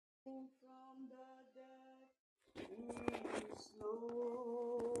is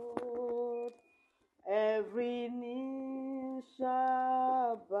Lord. Every knee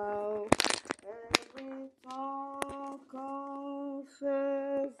shall bow, every tongue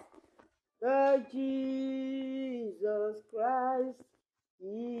confess that Jesus Christ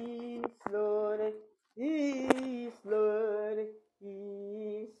is Lord, is Lord,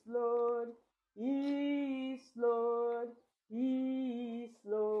 is Lord, is Lord, is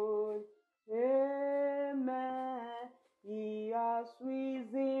Lord. Amen. He has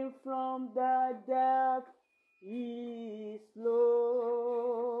risen from the dead. He is Lord.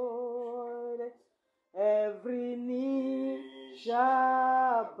 Every knee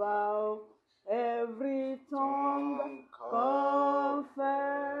shall bow, every tongue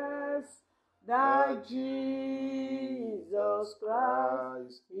confess that Jesus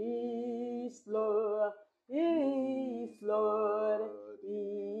Christ is Lord, is Lord,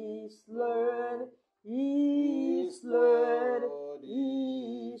 is Lord, is Lord,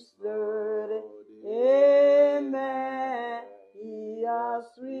 is Lord. Amen. He has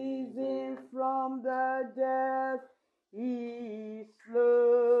risen from the dead. He is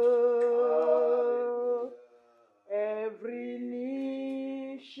Lord. Every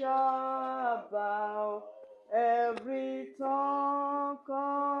knee shall bow, every tongue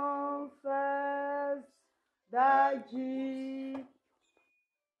confess that Jesus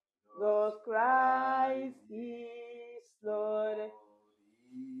Christ is Lord.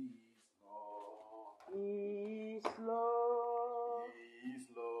 Is Lord. Is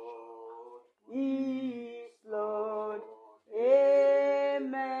Lord. Is Lord.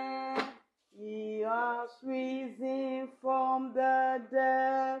 Amen. He has risen from the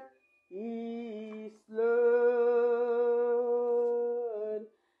dead. He is Lord.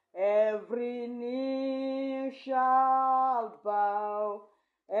 Every knee shall bow,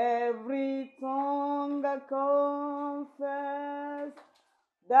 every tongue confess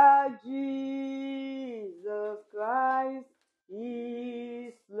that Jesus Christ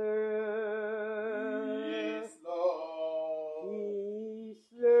is Lord. Is Lord. Is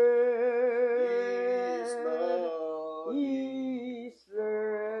Lord. Is Lord. Is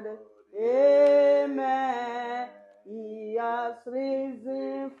Lord. Amen. He has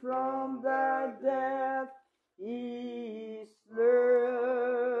risen from the dead. He is Lord.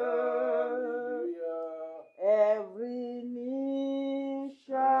 Every knee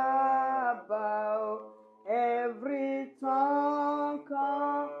shall bow, every tongue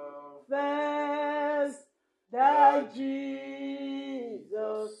confess that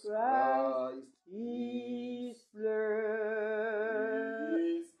Jesus Christ is Lord.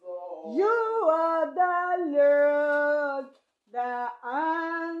 You are the Lord, the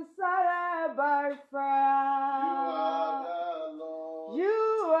answer by fire.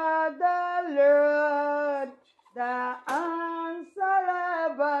 You are the Lord, the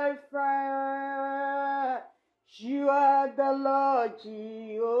answer by fire. You are the Lord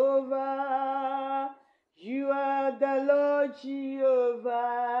Jehovah. You are the Lord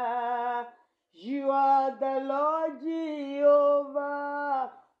Jehovah. You are the Lord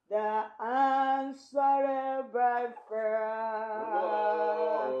Jehovah, the answer by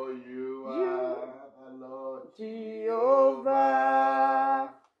fire. Oh, you are the Lord Jehovah.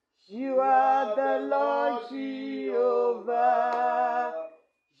 You are the Lord Jehovah.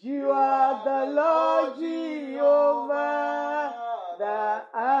 You are the Lord Jehovah, the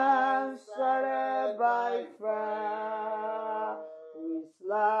answer by fire. Who is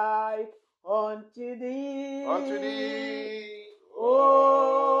like unto thee? unto thee, O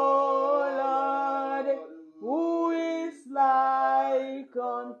Lord, who is like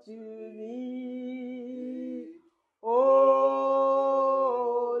unto thee? O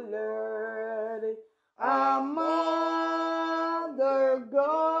Lord, among the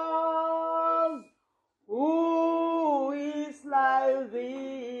gods, who is like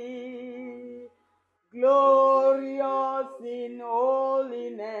thee? Glorious in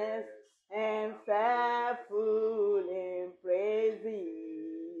holiness and faithful in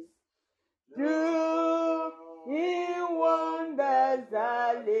praises, doing wonders,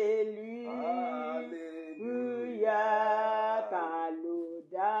 hallelujah. Ta ló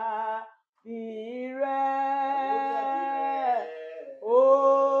dàbí rẹ̀?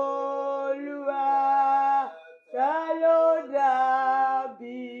 Olúwa, ta ló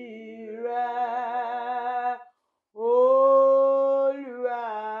dàbí rẹ̀? Olúwa,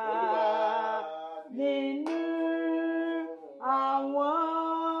 nínú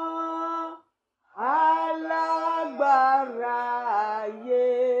àwọn alágbára ayé,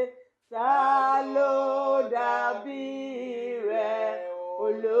 ta ló dàbí rẹ̀?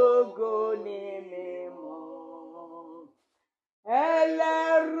 Ológo ni mímọ́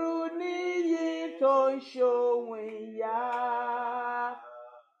ẹlẹ́rù níyì tó ń ṣòwò ìyanu.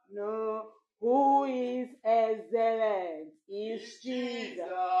 Who is excellent is Jesus.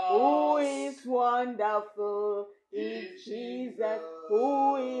 Who is wonderful is Jesus.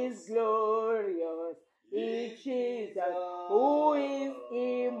 Who is glorious is Jesus. Who is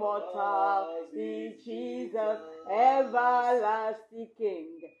immortal is Jesus. Everlasting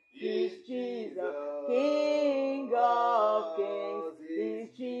King is Jesus. King of kings is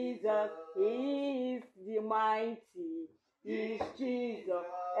Jesus. He is the mighty is Jesus.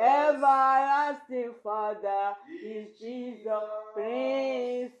 Everlasting Father is Jesus.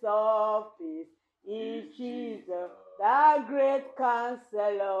 Prince of Peace is Jesus. The great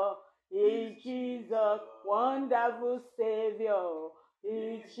Counselor is Jesus. Wonderful Savior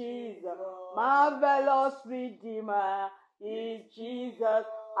is Jesus. Marvelous Redeemer is Jesus.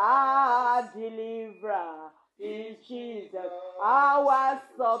 Our Deliverer is Jesus. Our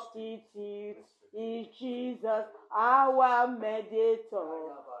Substitute is Jesus. Our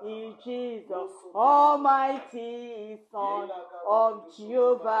Mediator is Jesus. Almighty Son of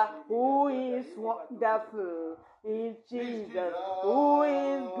Jehovah, who is wonderful is Jesus. Who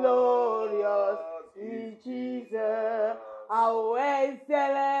is glorious is Jesus. How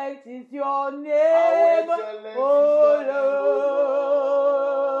excellent is your name, O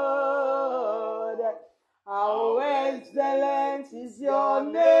Lord. How excellent is your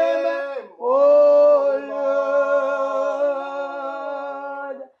name, O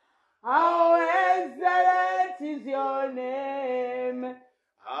Lord. How excellent is your name.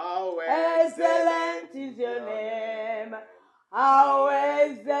 How excellent is your name. How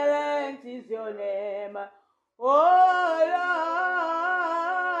excellent is your name, O Lord.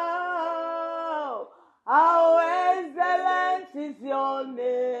 How excellent is your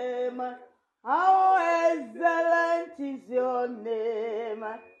name. How excellent is your name.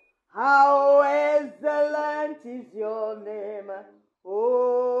 How excellent is your name,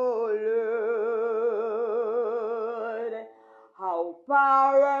 O Lord. How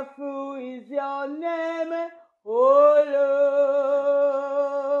powerful is your name, O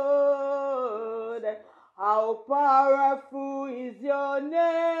Lord. How powerful is your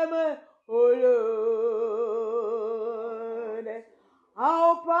name, O Lord.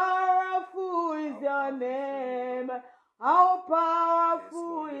 How powerful is your name. How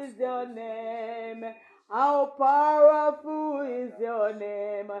powerful is your name. How powerful is your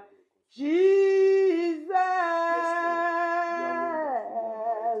name, Jesus.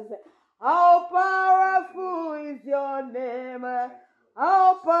 How powerful is your name.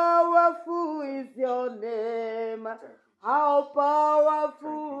 How powerful is your name. How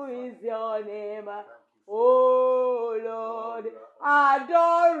powerful is your name, oh Lord. Adoration,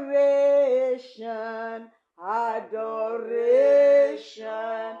 adoration,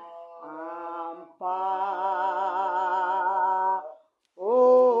 and power,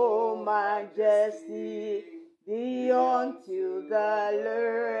 oh majesty, be unto the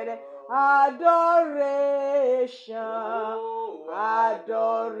Lord. Adoration,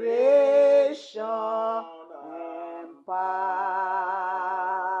 adoration, and power,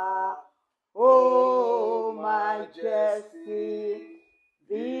 oh majesty,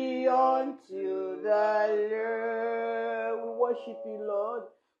 be unto the Lord. We worship you, Lord.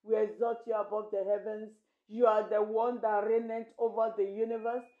 We exalt you above the heavens. You are the one that reigneth over the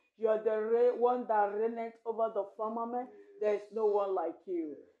universe. You are the one that reigneth over the firmament. There is no one like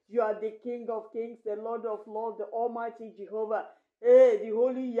you. You are the King of kings, the Lord of lords, the Almighty Jehovah. Hey, the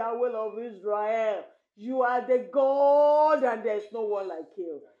Holy Yahweh of Israel. You are the God, and there is no one like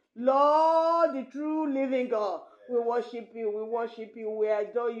you. Lord, the true living God. We worship you, we worship you, we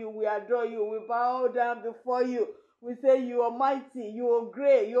adore you, we adore you, we bow down before you. We say you are mighty, you are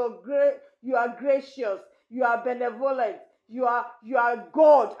great, you are great, you are gracious, you are benevolent, you are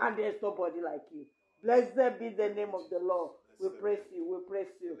God, and there's nobody like you. Blessed be the name of the Lord. We praise you, we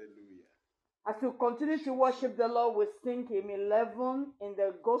praise you. As we continue to worship the Lord, we sing hymn 11 in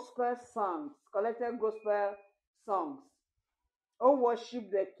the gospel songs, collected gospel songs. Oh, worship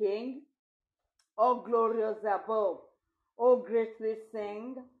the King. Oh, glorious above, oh, greatly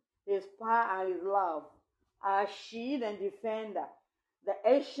sing his power and his love, our shield and defender, the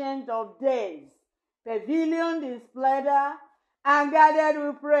ancient of days, pavilion in splendor, and gathered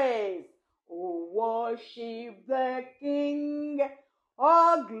with praise. Oh, worship the King,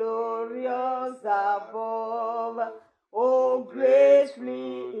 oh, glorious above, oh,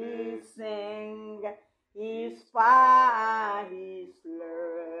 greatly he sing his power, his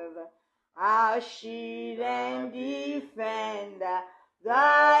love. Our shield and defender,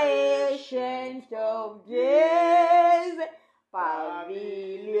 the ancient of days,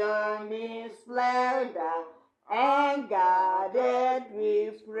 pavilion in splendor and guarded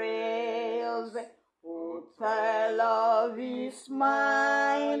with rails. Oh, tell of his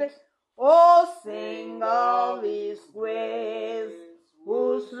mind, oh, sing of his grace,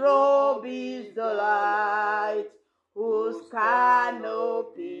 whose robe is the light, whose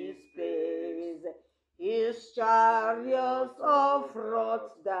canopy space. His chariots of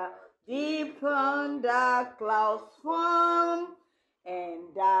wrought the deep thunder clouds form,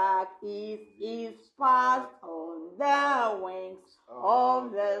 and dark is his path on the wings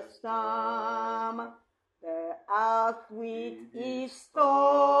of the storm. The earth with its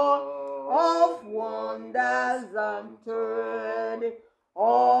store of wonders untold,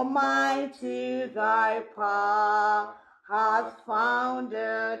 Almighty thy power hath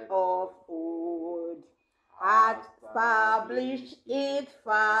founded of old, hath established it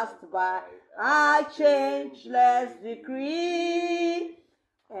fast by a changeless decree,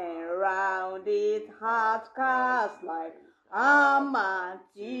 and round it hath cast like a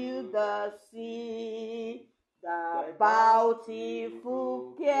mantle the sea. The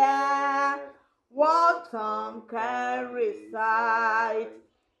bountiful care, what tongue can recite?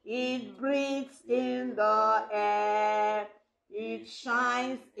 It breathes in the air, it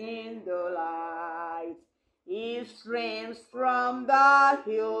shines in the light. It streams from the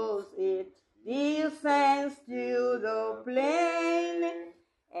hills, it descends to the plain,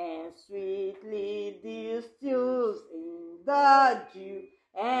 and sweetly distills in the dew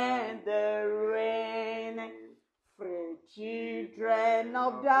and the rain. Free children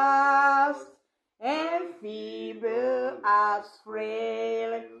of dust and feeble as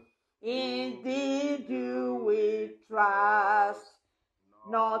frail, indeed do we trust,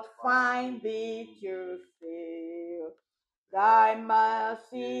 not find thee to fail. Thy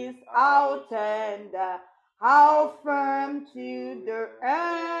mercies how tender, how firm to the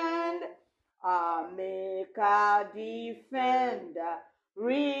end, our Maker, Defender,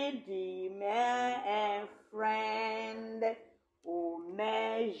 Redeemer, and Friend. O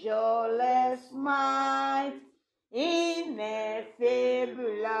measureless might,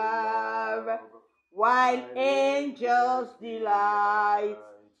 ineffable love, while angels delight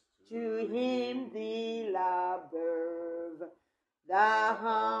to him the above. The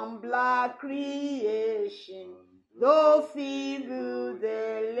humbler creation, though feeble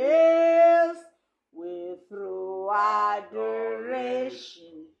the least, will through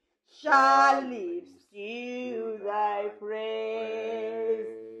adoration shall live to thy praise.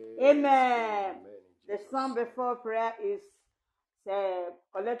 Amen. The song before prayer is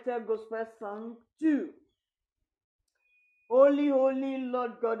collected gospel song 2. Holy, holy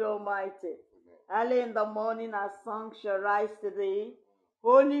Lord God Almighty. Early in the morning our song shall rise today.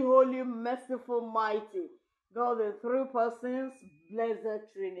 Holy, holy, merciful, mighty, God in 3 persons,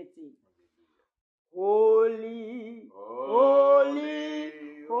 blessed Trinity. Holy, holy,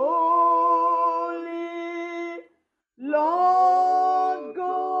 holy, Lord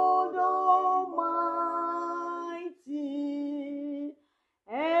God Almighty,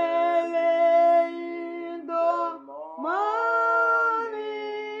 early in the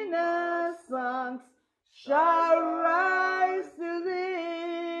morning our songs shall rise to thee.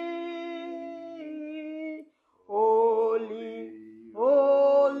 Holy,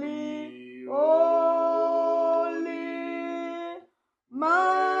 holy, holy,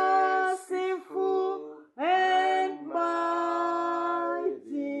 merciful and mighty,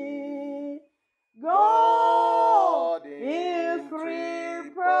 God in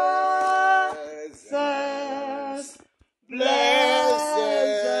 3 persons,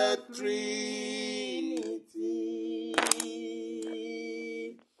 blessed Trinity.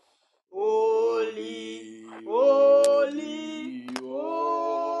 Holy, holy,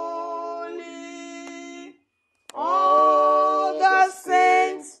 holy, all the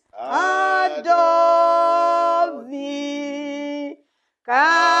saints adore thee,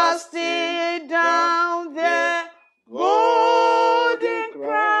 casting down their golden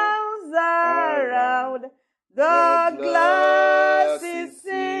crowns around the glassy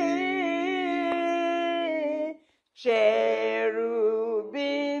sea.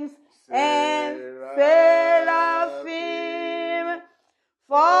 Cherubims and seraphim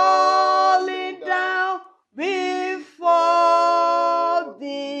falling down before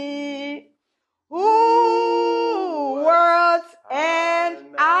thee, who words and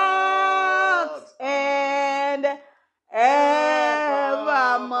acts and evermore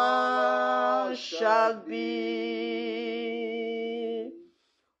shall be.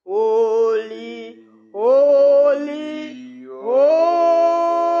 Holy, holy,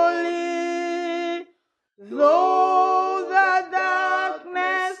 holy, though the dark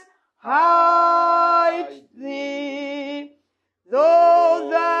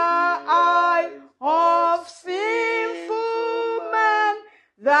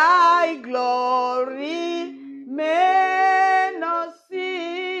thy glory may not see.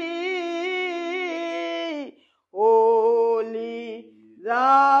 Holy,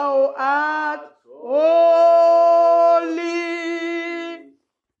 thou art holy.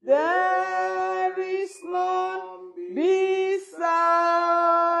 There is none besides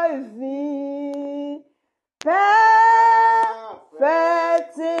thee.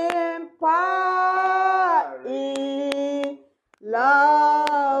 Perfect in power, in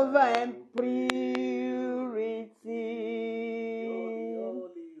love and purity.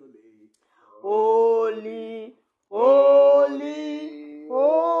 Holy, holy,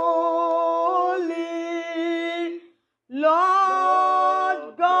 holy,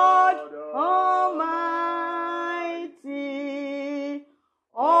 Lord God Almighty.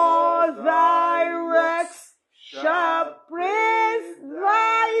 All thy works shall praise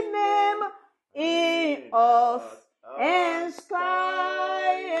thy name in earth and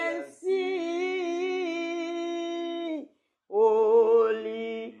sky and sea.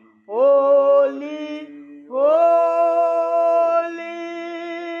 Holy, holy,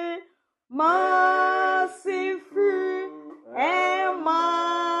 holy, merciful and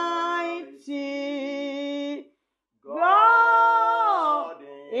mighty, God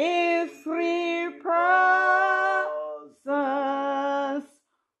in three persons,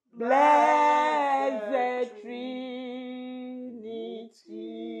 blessed Trinity.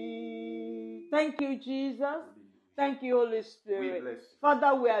 Thank you, Jesus. Thank you, Holy Spirit.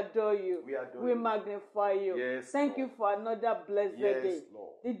 Father, we adore you. We magnify you. Yes, Thank Lord. you for another blessed day.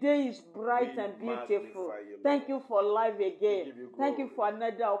 Lord. The day is bright We and beautiful. magnify you, Lord. Thank you for life We again. give you Thank you glory. for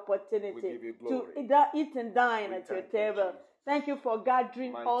another opportunity We give you to glory. either eat and dine We at your thank you, table. Jesus. Thank you for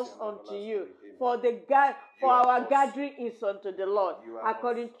gathering Mighty us and unto everlasting you. Amen. For You are our awesome. gathering is unto the Lord, You are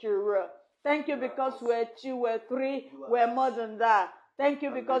according awesome. to your will. Thank you You are because awesome. we're two, we're three, You are we're more than that. Thank you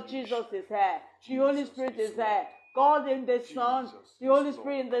because Hallelujah. Jesus is here. The Holy Jesus Spirit is is here. God in the Son, Jesus the Holy is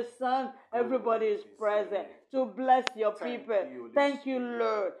Spirit in Lord. the Son, everybody is is your present name. to bless your Thank people. you, Holy Thank you, Spirit.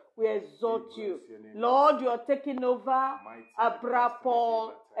 Lord. We exalt We you. bless your name. Lord, you are taking over. Mighty and Abra everlasting Paul,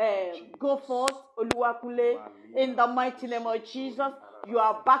 Redeemer. Thank you, go Jesus. forth, Oluwakule, in the mighty name of Jesus. You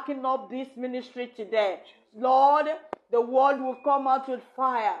are backing up this ministry today. Lord, the word will come out with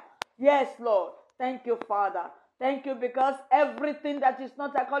fire. Yes, Lord. Thank you, Father. Thank you because everything that is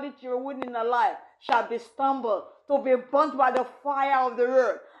not according to your will in our life shall be stumbled, to be burnt by the fire of the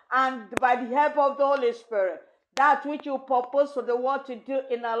word and by the help of the Holy Spirit. That which you purpose for the world to do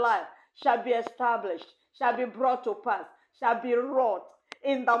in our life shall be established, shall be brought to pass, shall be wrought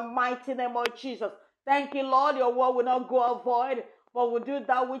in the mighty name of Jesus. Thank you, Lord. Your word will not go void, but will do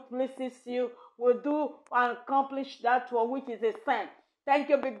that which pleases you, will do and accomplish that for which is a sign. Thank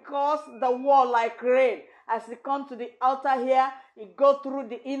you because the word like rain, as it comes to the outer ear, it goes through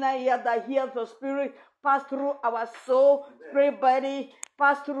the inner ear that hears the spirit, pass through our soul, spirit, body,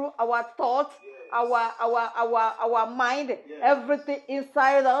 pass through our thoughts, our mind, everything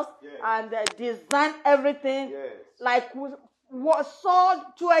inside us, and design everything like what sword,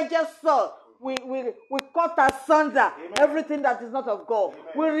 two-edged sword. We cut asunder everything that is not of God.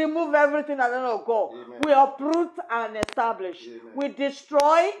 We remove everything that is not of God. We uproot and establish. We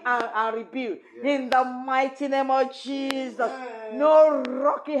destroy and rebuild. In the mighty name of Jesus. No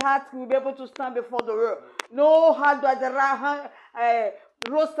rocky heart will be able to stand before the world. No heart that the right hand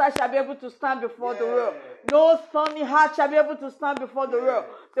roadside shall be able to stand before the world. No sunny heart shall be able to stand before the world.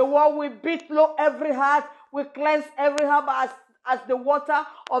 The world will beat low every heart. We cleanse every heart as the water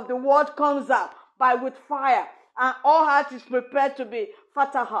of the word comes out with fire. And all heart is prepared to be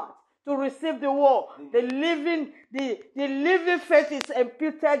fertile heart, to receive the word. The living faith is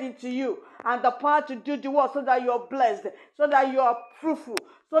imputed into you, and the power to do the work so that you are blessed, so that you are fruitful,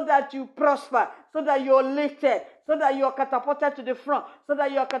 so that you prosper, so that you are lifted, so that you are catapulted to the front, so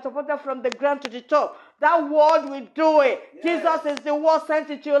that you are catapulted from the ground to the top. That word will do it. Jesus is the word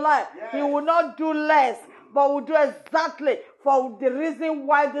sent into your life. He will not do less, but will do exactly for the reason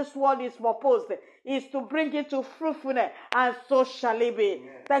why this word is proposed, is to bring it to fruitfulness, and so shall it be.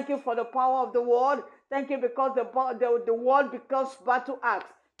 Thank you for the power of the word. Thank you because the word becomes battle axe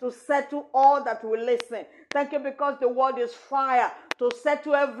to settle all that will listen. Thank you because the word is fire to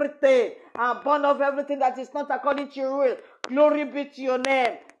settle everything and burn off everything that is not according to your will. Glory be to your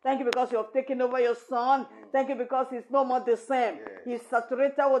name. Thank you because you have taken over your son. Thank you because he's no more the same. He's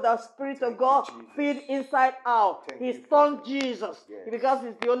saturated with the Spirit of God, filled inside out. He's turned Jesus because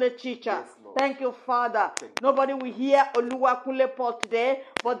he's the only teacher. Lord. Thank you, Father. Nobody will hear Oluwakunle Paul today,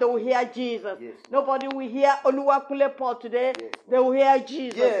 but they will hear Jesus. Yes, Nobody will hear Oluwakunle Paul today, Yes, they will hear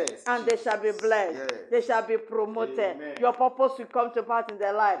Jesus. Yes, And they shall be blessed. Yes. They shall be promoted. Amen. Your purpose will come to pass in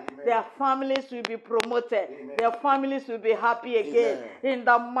their life. Amen. Their families will be promoted. Amen. Their families will be happy again. Amen. In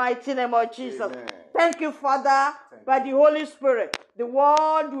the mighty name of Jesus. Amen. Thank you, Father. By the Holy Spirit, the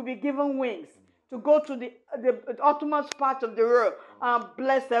world will be given wings to go to the uttermost part of the world and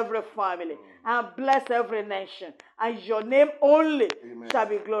bless every family and bless every nation. And your name only shall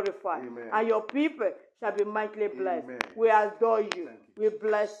be glorified. And your people shall be mightily blessed. We adore you. We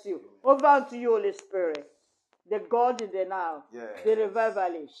bless you. Over unto you, Holy Spirit, the God in the now, the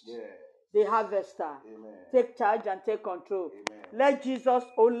revivalist, the harvester. Take charge and take control. Let Jesus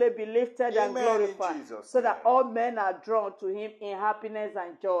only be lifted and glorified, so that all men are drawn to him in happiness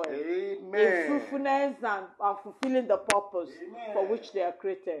and joy, in fruitfulness and fulfilling the purpose for which they are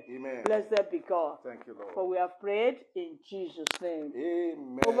created. Blessed be God. Thank you, Lord. For we have prayed in Jesus' name.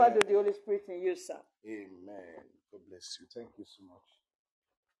 Amen. Over to the Holy Spirit in you, sir. Amen. God bless you. Thank you so much.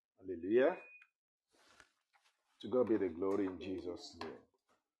 Hallelujah. To God be the glory in Jesus' name.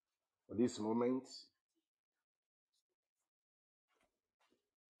 For this moment,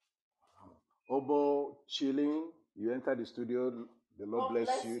 Obo chilling, you enter the studio. The Lord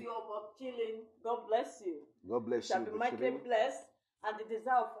bless you. Obo chilling. God bless you. God bless You you. shall be mightily blessed, and the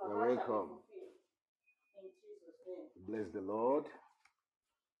desire of our heart shall be welcome. fulfilled. In Jesus' name. Bless the Lord.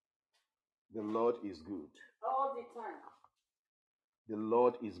 The Lord is good. All the time. The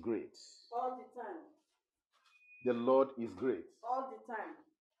Lord is great. All the time. The Lord is great. All the time.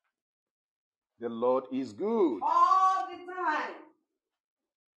 The Lord is good. All the time.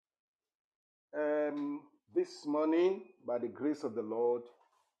 This morning, by the grace of the Lord,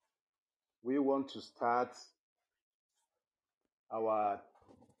 we want to start our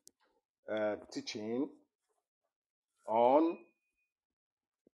teaching on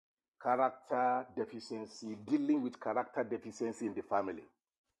character deficiency, dealing with character deficiency in the family.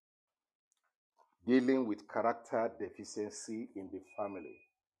 Dealing with character deficiency in the family,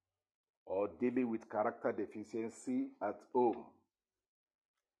 or dealing with character deficiency at home.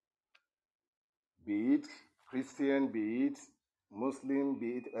 Be it Christian, be it Muslim,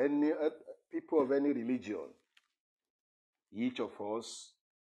 be it any people of any religion. Each of us,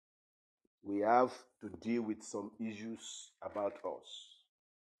 we have to deal with some issues about us.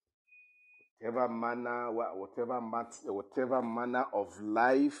 Whatever manner of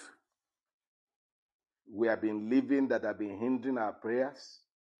life we have been living that have been hindering our prayers,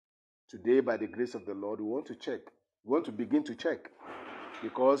 today, by the grace of the Lord, we want to check. We want to begin to check,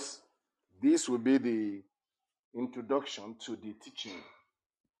 because this will be the introduction to the teaching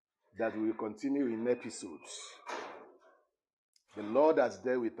that we will continue in episodes. The Lord has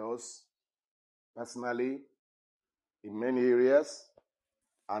dealt with us personally in many areas,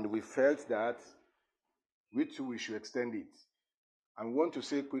 and we felt that we too, we should extend it. I want to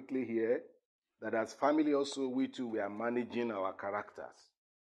say quickly here that as family also, we too, we are managing our characters,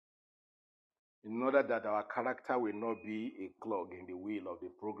 in order that our character will not be a clog in the wheel of the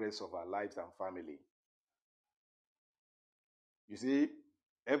progress of our lives and family. You see,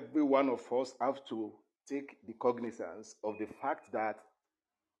 every one of us have to take the cognizance of the fact that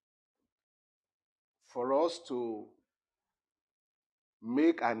for us to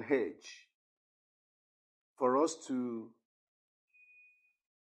make an hedge, for us to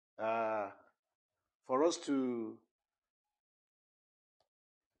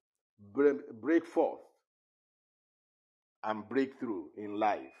break forth and break through in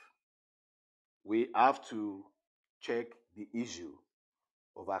life, we have to check the issue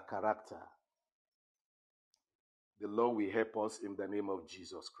of our character. The Lord will help us in the name of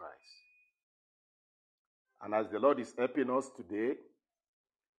Jesus Christ. And as the Lord is helping us today,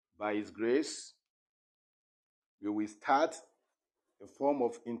 by His grace, we will start a form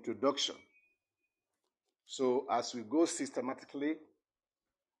of introduction. So as we go systematically,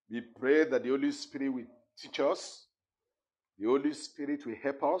 we pray that the Holy Spirit will teach us, the Holy Spirit will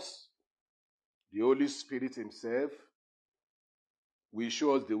help us, the Holy Spirit Himself will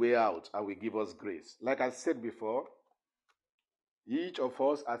show us the way out and will give us grace. Like I said before, each of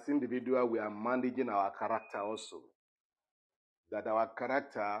us as individuals, we are managing our character also. That our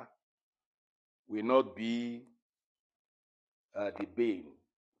character will not be the bane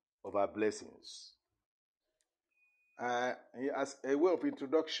of our blessings. As a way of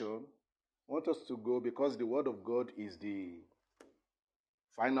introduction, I want us to go, because the Word of God is the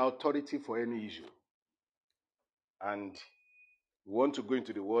final authority for any issue. And we want to go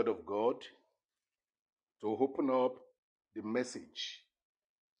into the Word of God to open up the message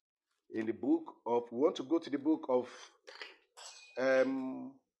in the book of, we want to go to the book of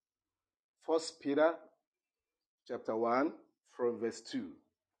 1 Peter chapter 1 from verse 2.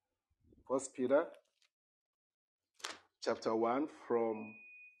 1 Peter chapter 1 from,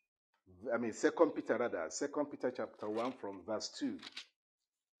 2 Peter rather, 2 Peter chapter 1 from verse 2.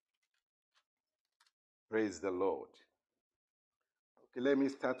 Praise the Lord. Okay, let me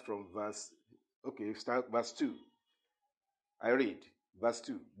start from verse 2. I read verse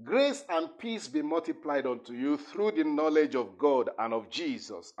 2. Grace and peace be multiplied unto you through the knowledge of God and of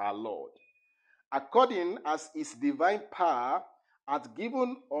Jesus our Lord, according as his divine power hath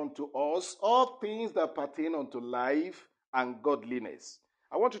given unto us all things that pertain unto life and godliness.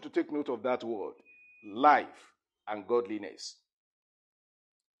 I want you to take note of that word, life and godliness.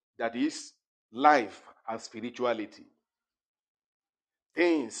 That is, life and spirituality.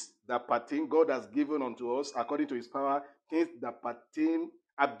 Things that pertain, God has given unto us according to his power, things that pertain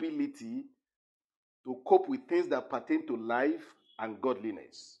ability to cope with things that pertain to life and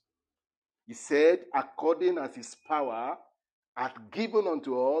godliness. He said, according as his power hath given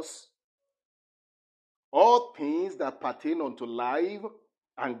unto us all things that pertain unto life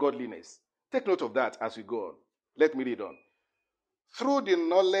and godliness. Take note of that as we go on. Let me read on. Through the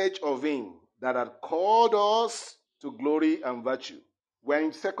knowledge of him that hath called us to glory and virtue. We're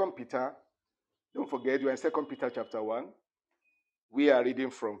in 2 Peter. Don't forget, we're in 2 Peter chapter 1. We are reading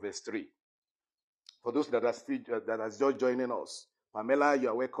from verse 3. For those that are just joining us, Pamela, you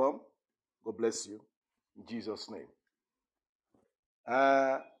are welcome. God bless you. In Jesus' name.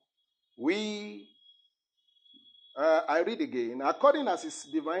 I read again. According as his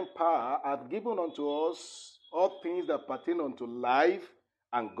divine power hath given unto us all things that pertain unto life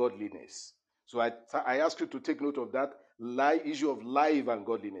and godliness. So I ask you to take note of that issue of life and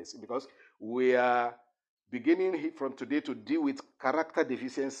godliness, because we are beginning from today to deal with character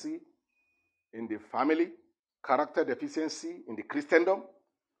deficiency in the family, character deficiency in the Christendom,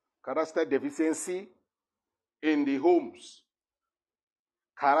 character deficiency in the homes,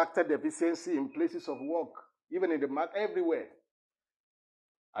 character deficiency in places of work, even in the market, everywhere.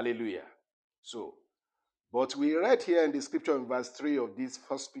 Hallelujah. So, but we read here in the scripture in verse 3 of this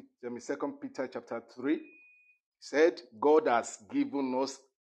 2 Peter chapter 3, said, God has given us,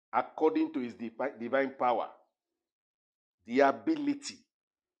 according to his divine power, the ability.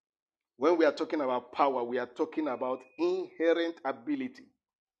 When we are talking about power, we are talking about inherent ability.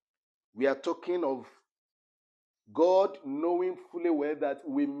 We are talking of God knowing fully well that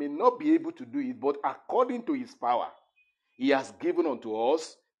we may not be able to do it, but according to his power, he has given unto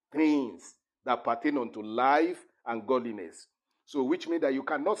us things that pertain unto life and godliness. So, which means that you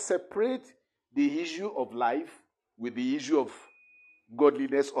cannot separate the issue of life with the issue of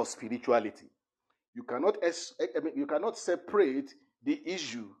godliness or spirituality. You cannot separate the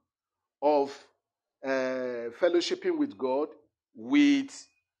issue of fellowshipping with God with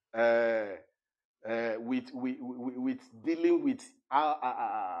dealing with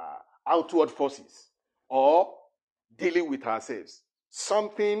outward forces or dealing with ourselves.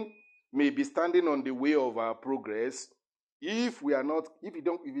 Something may be standing on the way of our progress if we don't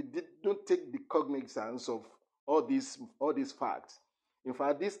take the cognizance of all these facts. In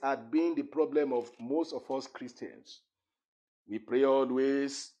fact, this had been the problem of most of us Christians. We pray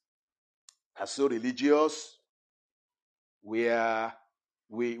always, are so religious. We are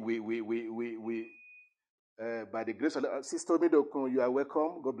by the grace of the Sister Midokun, you are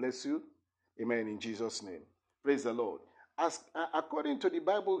welcome. God bless you. Amen. In Jesus' name. Praise the Lord. According to the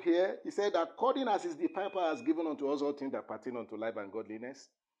Bible here, he said, according as his divine power has given unto us all things that pertain unto life and godliness.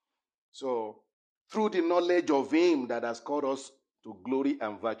 So, through the knowledge of him that has called us to glory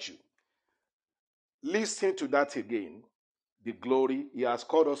and virtue. Listen to that again. The glory, he has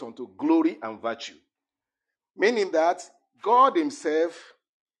called us unto glory and virtue. Meaning that God himself,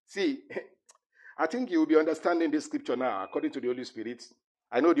 see, I think you will be understanding this scripture now according to the Holy Spirit.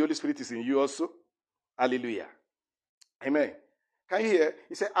 I know the Holy Spirit is in you also. Hallelujah. Amen. Can you hear?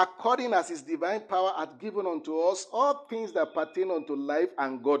 He said, according as his divine power hath given unto us all things that pertain unto life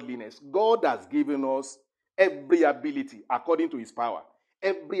and godliness. God has given us every ability according to his power.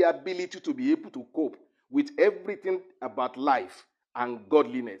 Every ability to be able to cope with everything about life and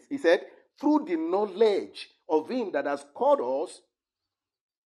godliness. He said, through the knowledge of him that has called us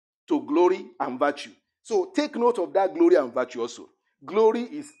to glory and virtue. So take note of that glory and virtue also. Glory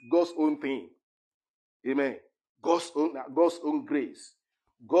is God's own thing. Amen. God's own grace.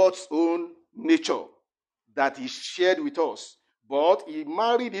 God's own nature that he shared with us. But he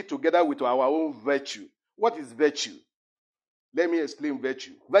married it together with our own virtue. What is virtue? Let me explain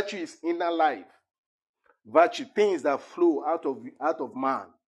virtue. Virtue is inner life. Virtue, things that flow out of man.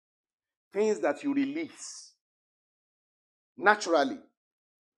 things that you release naturally.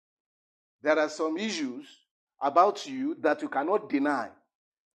 There are some issues about you that you cannot deny.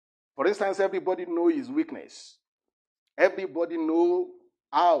 For instance, everybody knows his weakness. Everybody knows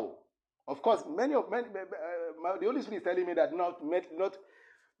how. Of course, the Holy Spirit is telling me that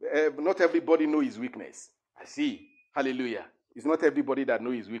not everybody knows his weakness. I see. Hallelujah. It's not everybody that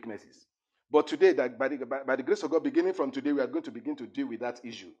knows his weaknesses. But today, that by the grace of God, beginning from today, we are going to begin to deal with that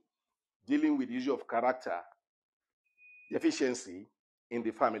issue. Dealing with the issue of character, deficiency in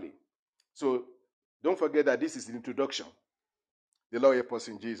the family. So don't forget that this is the introduction. The Lord help us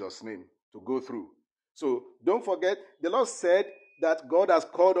in Jesus' name to go through. So don't forget, the Lord said that God has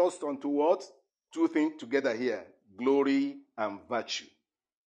called us unto what? Two things together here, glory and virtue.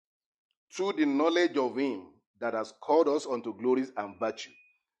 Through the knowledge of him that has called us unto glory and virtue.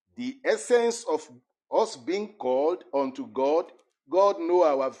 The essence of us being called unto God, God knows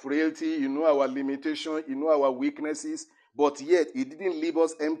our frailty, He knows our limitation, He knows our weaknesses, but yet He didn't leave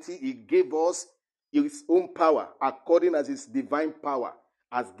us empty. He gave us His own power, according as His divine power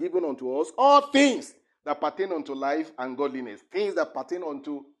has given unto us all things that pertain unto life and godliness, things that pertain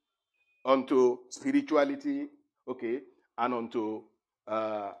unto spirituality, okay, and unto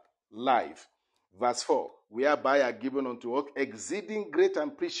life. Verse 4, whereby are given unto us exceeding great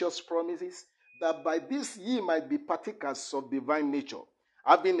and precious promises, that by this ye might be partakers of divine nature,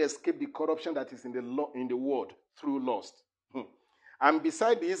 having escaped the corruption that is in the world through lust. And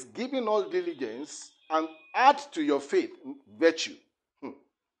beside this, giving all diligence, and add to your faith virtue,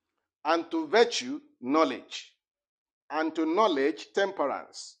 and to virtue knowledge, and to knowledge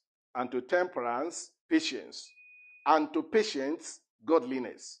temperance, and to temperance patience, and to patience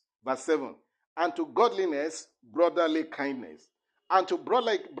godliness. Verse 7, and to godliness brotherly kindness, and to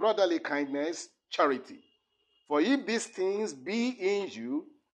brotherly kindness charity. For if these things be in you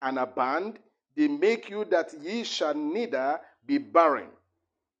and abound, they make you that ye shall neither be barren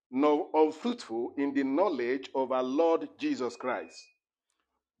nor unfruitful in the knowledge of our Lord Jesus Christ.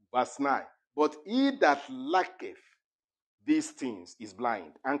 Verse 9, but he that lacketh these things is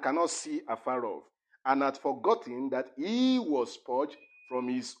blind and cannot see afar off, and hath forgotten that he was purged from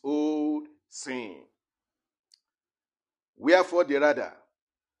his old sin. Wherefore the rather,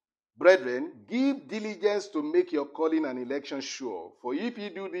 brethren, give diligence to make your calling and election sure. For if ye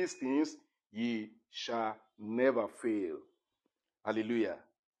do these things, ye shall never fail. Hallelujah.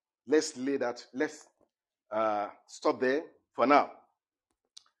 Let's stop there for now.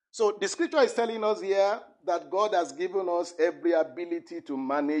 So the scripture is telling us here that God has given us every ability to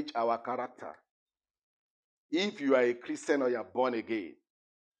manage our character. If you are a Christian or you are born again,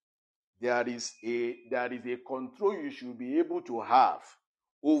 there is a control you should be able to have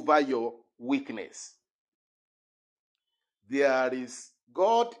over your weakness.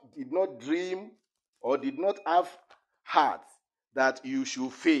 God did not dream or did not have heart that you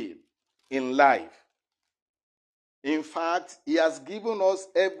should fail in life. In fact, He has given us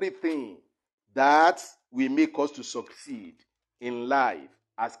everything that will make us to succeed in life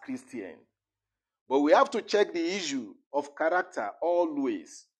as Christians. But we have to check the issue of character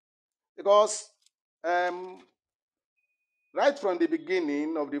always. Because right from the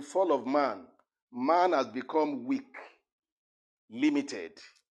beginning of the fall of man, man has become weak, limited.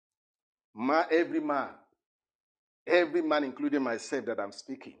 Every man, including myself that I'm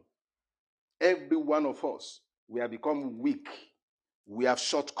speaking, every one of us, we have become weak. We have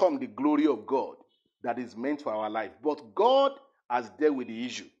shortcome the glory of God that is meant for our life. But God has dealt with the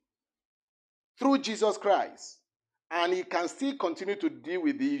issue through Jesus Christ. And He can still continue to deal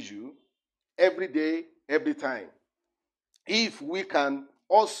with the issue every day, every time. If we can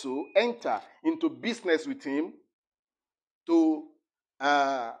also enter into business with Him to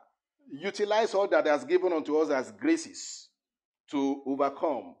utilize all that He has given unto us as graces to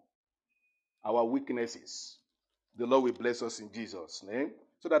overcome our weaknesses. The Lord will bless us in Jesus' name,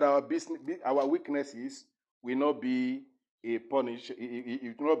 so that our weaknesses will not be a punish.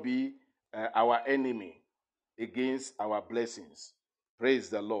 It will not be our enemy against our blessings. Praise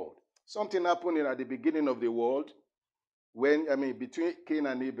the Lord. Something happened at the beginning of the world between Cain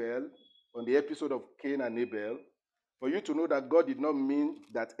and Abel, on the episode of Cain and Abel, for you to know that God did not mean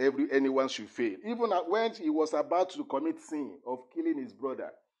that anyone should fail. Even when he was about to commit sin of killing his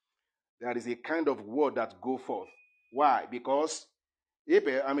brother, there is a kind of word that go forth. Why? Because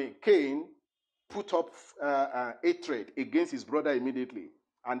Cain put up hatred against his brother immediately,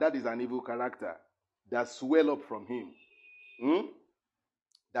 and that is an evil character that swell up from him.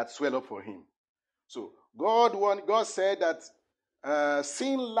 That swell up for him. So God said that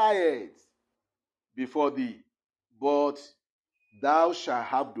sin lieth before thee, but thou shalt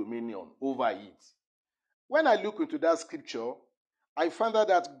have dominion over it. When I look into that scripture, I found out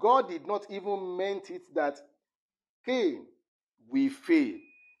that God did not even meant it that Cain will fail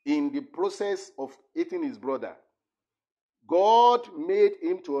in the process of eating his brother. God made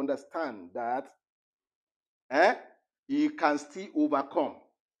him to understand that he can still overcome.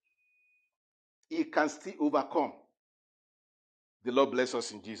 He can still overcome. The Lord bless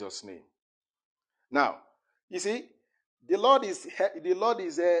us in Jesus' name. Now, you see, the Lord is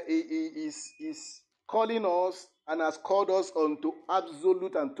calling us and has called us unto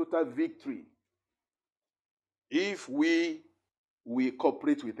absolute and total victory if we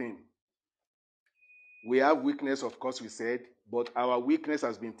cooperate with Him. We have weakness, of course, we said, but our weakness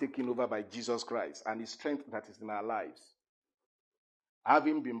has been taken over by Jesus Christ and His strength that is in our lives.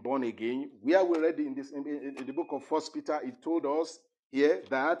 Having been born again, we are already in the book of 1 Peter, it told us here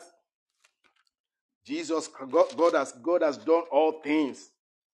that God has done all things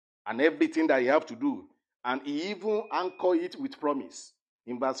and everything that He have to do, and He even anchored it with promise.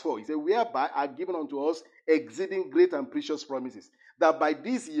 In verse 4, He said, whereby are given unto us exceeding great and precious promises, that by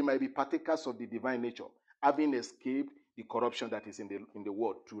this ye might be partakers of the divine nature, having escaped the corruption that is in the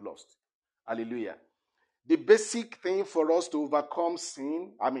world through lust. Hallelujah. The basic thing for us to overcome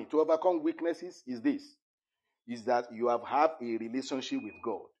to overcome weaknesses is this, is that you have a relationship with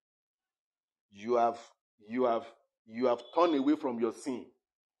God. You have turned away from your sin.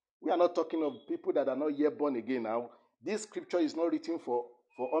 We are not talking of people that are not yet born again now. This scripture is not written for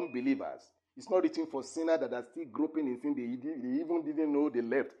unbelievers. It's not written for sinners that are still groping in sin. They even didn't know the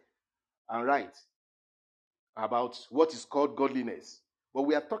left and right about what is called godliness. But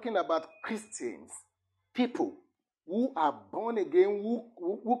we are talking about Christians, people who are born again,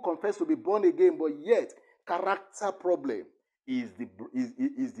 who confess to be born again, but yet character problem is the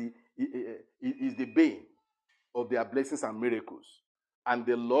bane of their blessings and miracles. And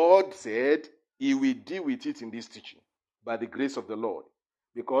the Lord said He will deal with it in this teaching by the grace of the Lord,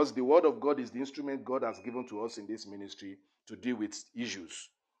 because the word of God is the instrument God has given to us in this ministry to deal with issues.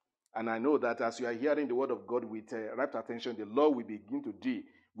 And I know that as you are hearing the word of God with rapt attention, the Lord will begin to deal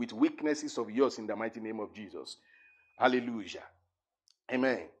with weaknesses of yours in the mighty name of Jesus. Hallelujah.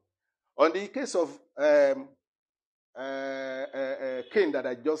 Amen. On the case of Cain that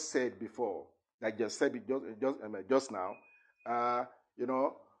I just said before, that I just said just now,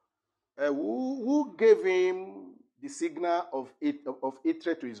 who gave him the signal of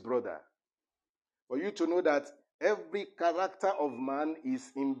hatred to his brother? For you to know that every character of man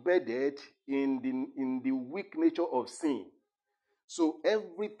is embedded in the weak nature of sin. So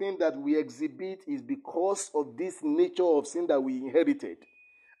everything that we exhibit is because of this nature of sin that we inherited.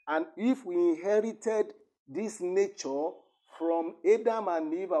 And if we inherited this nature from Adam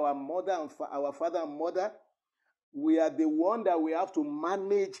and Eve, our mother and our father and mother, we are the one that we have to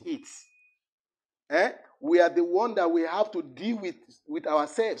manage it. We are the one that we have to deal with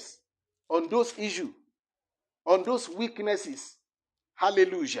ourselves on those issues, on those weaknesses.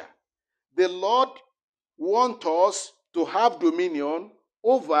 Hallelujah. The Lord wants us to have dominion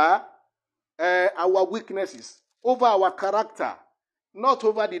over our weaknesses, over our character, not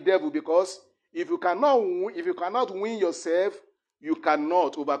over the devil, because if you cannot win yourself, you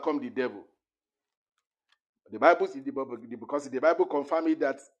cannot overcome the devil. Because the Bible confirms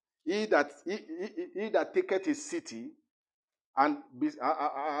that he that taketh a city and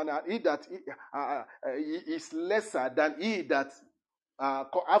he that is lesser than he that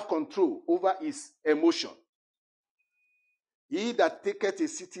have control over his emotion. He that taketh a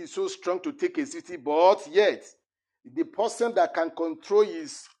city is so strong to take a city, but yet the person that can control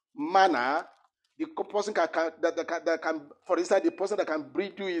his manner, the person that can, for instance, the person that can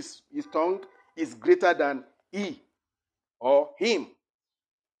bridle his tongue is greater than he or him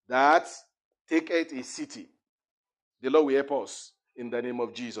that taketh a city. The Lord will help us in the name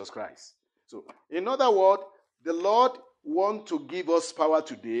of Jesus Christ. So, in other words, the Lord wants to give us power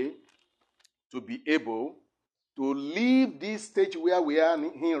today to be able to leave this stage where we are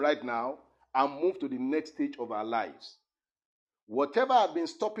in right now and move to the next stage of our lives. Whatever has been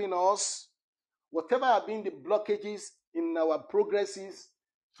stopping us, whatever have been the blockages in our progresses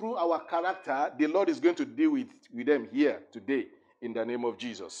through our character, the Lord is going to deal with them here today in the name of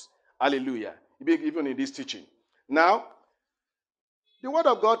Jesus. Hallelujah. Even in this teaching. Now, the word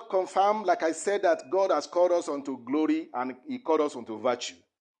of God confirms, like I said, that God has called us unto glory and He called us unto virtue.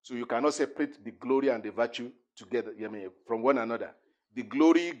 So you cannot separate the glory and the virtue together, from one another. The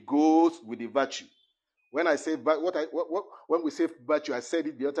glory goes with the virtue. When I say when we say virtue, I said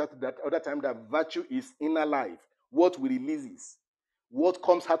it the other time that virtue is inner life, what we releases, what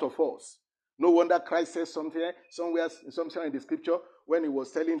comes out of us, No wonder Christ says something somewhere in the scripture when he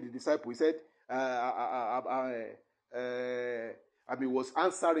was telling the disciples. He said, he was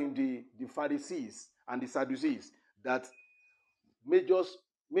answering the Pharisees and the Sadducees that major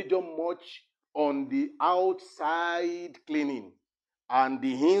much on the outside cleaning and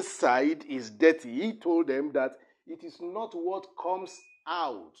the inside is dirty. He told them that it is not what comes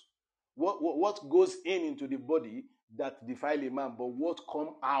out, what goes into the body that defile a man, but what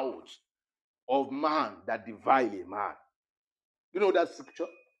come out of man that defile a man. You know that scripture?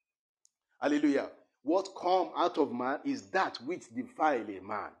 Hallelujah. What come out of man is that which defile a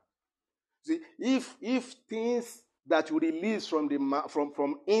man. See, if things that you release from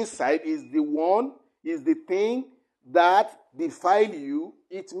inside is the thing that defile you,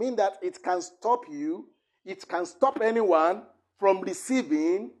 it means that it can stop you, it can stop anyone from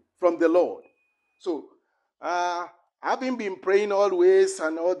receiving from the Lord. So, having been praying always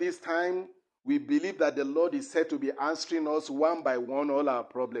and all this time, we believe that the Lord is said to be answering us one by one all our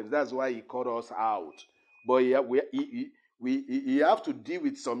problems. That's why he called us out. But we have to deal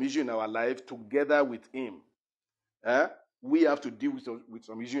with some issue in our life together with him. We have to deal with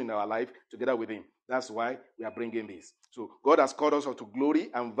some issue in our life together with him. That's why we are bringing this. So God has called us unto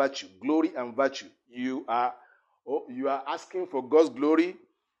glory and virtue. Glory and virtue. You are asking for God's glory.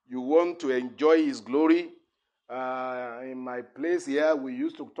 You want to enjoy his glory. In my place here, we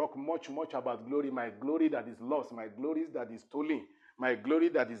used to talk much about glory. My glory that is lost. My glory that is stolen. My glory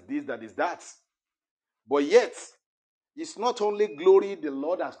that is this, that is that. But yet, it's not only glory the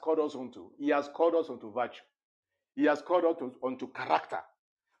Lord has called us unto. He has called us unto virtue. He has called us unto character.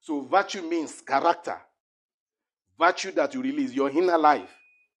 So virtue means character. Virtue that you release, your inner life.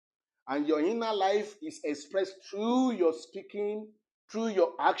 And your inner life is expressed through your speaking, through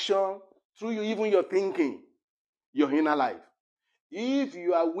your action, through even your thinking. Your inner life. If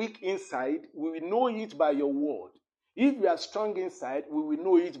you are weak inside, we will know it by your word. If you are strong inside, we will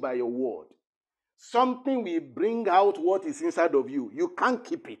know it by your word. Something will bring out what is inside of you. You can't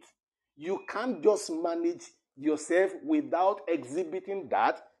keep it. You can't just manage yourself without exhibiting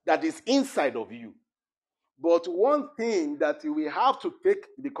that is inside of you. But one thing that we have to take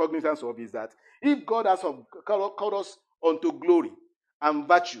the cognizance of is that if God has called us unto glory and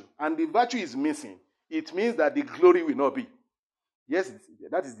virtue, and the virtue is missing, it means that the glory will not be. Yes,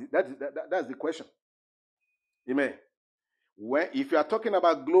 that's the question. Amen. If you are talking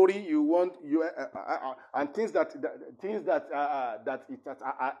about glory, you want and things that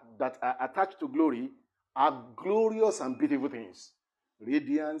are attached to glory are glorious and beautiful things.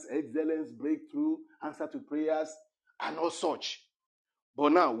 Radiance, excellence, breakthrough, answer to prayers, and all such.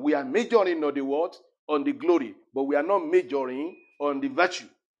 But now we are majoring on the what? On the glory, but we are not majoring on the virtue.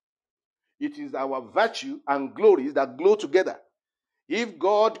 It is our virtue and glories that glow together. If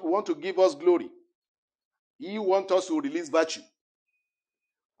God wants to give us glory, he wants us to release virtue.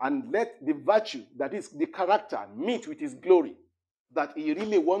 And let the virtue, that is the character, meet with his glory that he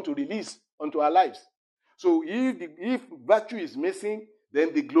really wants to release onto our lives. So if virtue is missing,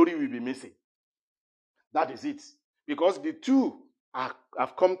 then the glory will be missing. That is it. Because the two are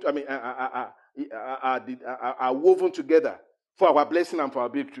woven together for our blessing and for our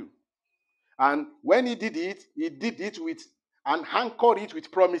breakthrough. And when he did it with and anchored it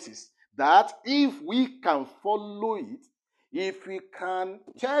with promises that if we can follow it, if we can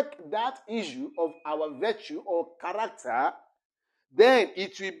check that issue of our virtue or character, then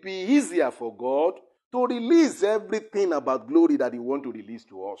it will be easier for God to release everything about glory that he wants to release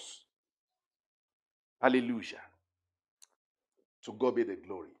to us. Hallelujah. To God be the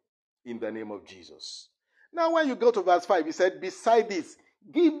glory in the name of Jesus. Now when you go to verse 5, he said, beside this,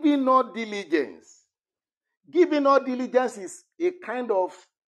 giving all diligence. Giving all diligence is a kind of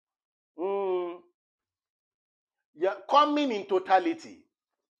coming in totality,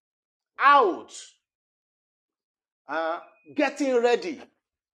 out, getting ready,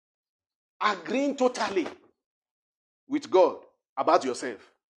 agreeing totally with God about yourself.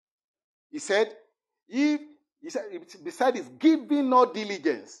 He said, besides this, giving all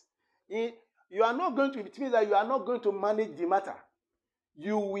diligence. You are not going to, it means that you are not going to manage the matter.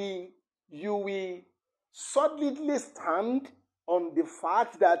 You will solidly stand on the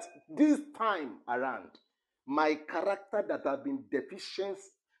fact that this time around, my character that has been deficient,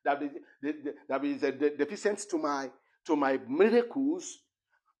 that is deficient to my miracles,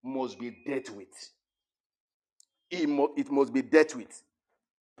 must be dealt with. It must be dealt with.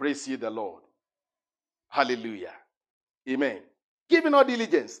 Praise ye the Lord. Hallelujah. Amen. Giving all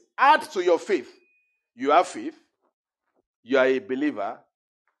diligence, add to your faith. You have faith. You are a believer.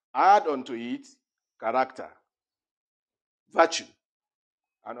 Add unto it character, virtue,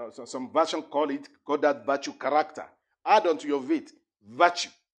 And also some version call that virtue character. Add unto your faith virtue,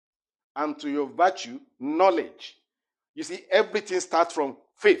 and to your virtue knowledge. You see, everything starts from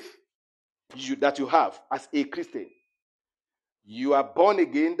faith that you have as a Christian. You are born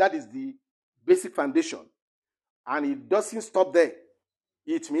again. That is the basic foundation. And it doesn't stop there.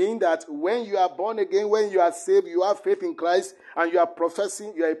 It means that when you are born again, when you are saved, you have faith in Christ, and you are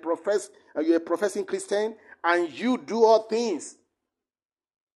a professing Christian, and you do all things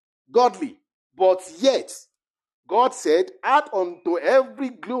godly. But yet, God said, add unto every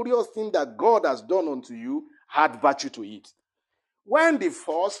glorious thing that God has done unto you, add virtue to it. When the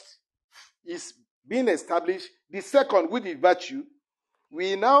first is being established, the second, with the virtue,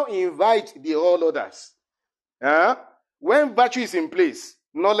 we now invite the all others. When virtue is in place,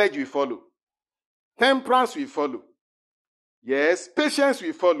 knowledge will follow. Temperance will follow. Yes, patience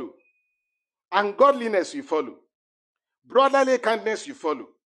will follow. And godliness will follow. Brotherly kindness will follow.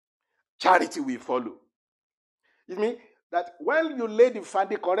 Charity will follow. It means that when you lay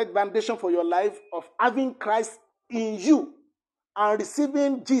the correct foundation for your life of having Christ in you and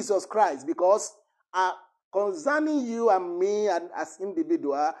receiving Jesus Christ, because concerning you and me and as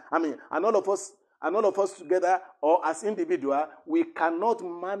individual, and all of us together or as individual, we cannot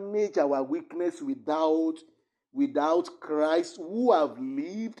manage our weakness without Christ, who have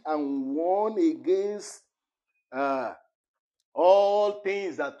lived and won against all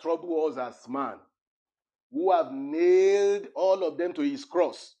things that trouble us as man, who have nailed all of them to his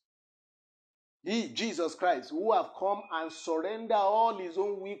cross. He, Jesus Christ, who have come and surrendered all his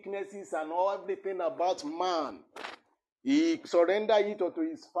own weaknesses and everything about man. He surrendered it unto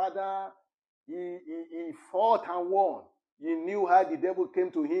his Father. He fought and won. He knew how the devil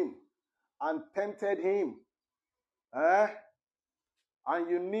came to him and tempted him. And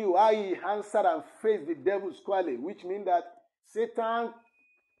you knew how he answered and faced the devil squarely, which means that Satan,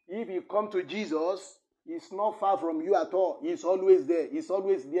 if you come to Jesus, he's not far from you at all. He's always there. He's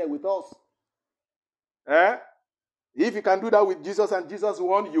always there with us. If you can do that with Jesus and Jesus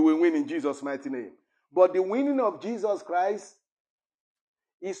won, you will win in Jesus' mighty name. But the winning of Jesus Christ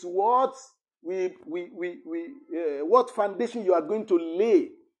is what what foundation you are going to lay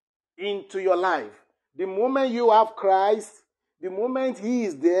into your life. The moment you have Christ, the moment he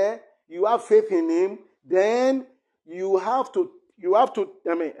is there, you have faith in him, then you have to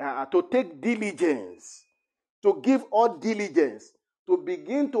take diligence, to give all diligence, to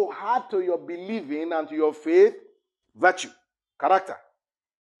begin to add to your believing and to your faith virtue, character,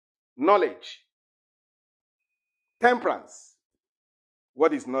 knowledge, temperance.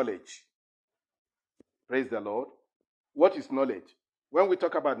 What is knowledge? Praise the Lord. What is knowledge? When we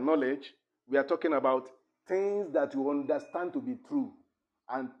talk about knowledge, we are talking about things that you understand to be true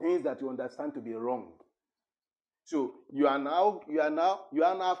and things that you understand to be wrong. So you have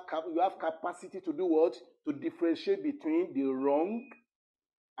capacity to do what? To differentiate between the wrong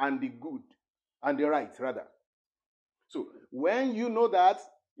and the good, and the right, rather. So when you know that,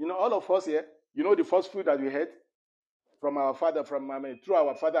 all of us here, the first fruit that we had from our father, through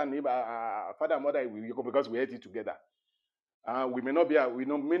our father and father and mother, because we ate it together. We may not be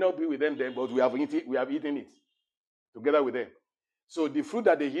with them then, but we have eaten it together with them. So the fruit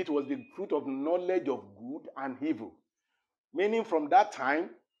that they eat was the fruit of knowledge of good and evil. Meaning from that time,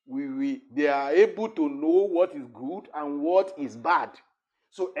 they are able to know what is good and what is bad.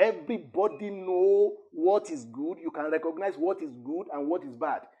 So everybody know what is good. You can recognize what is good and what is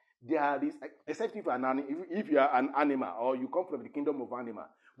bad. There is, except if you are an animal or you come from the kingdom of animal.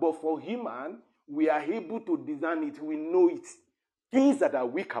 But for human, we are able to discern it. We know it. Things that are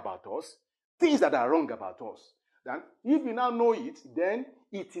weak about us, things that are wrong about us. Then, if we now know it, then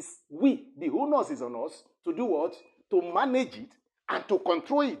it is the onus is on us to do what? To manage it and to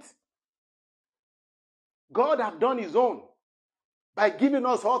control it. God has done his own by giving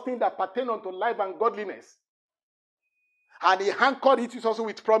us all things that pertain unto life and godliness. And he anchored it also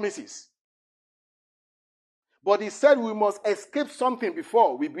with promises. But he said we must escape something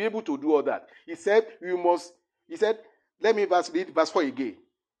before we be able to do all that. He said, let me read verse 4 again.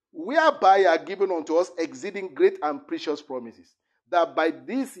 Whereby are given unto us exceeding great and precious promises, that by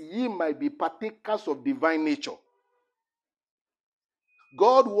this ye might be partakers of divine nature.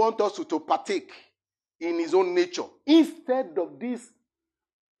 God wants us to partake in his own nature instead of this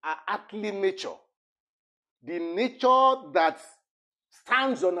earthly nature. The nature that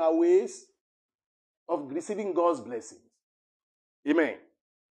stands on our ways of receiving God's blessings. Amen.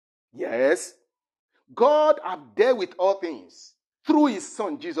 Yes. God have dealt with all things through his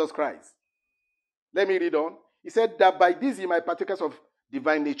Son, Jesus Christ. Let me read on. He said that by this ye might partakers of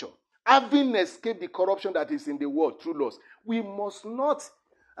divine nature, having escaped the corruption that is in the world through lust. We must not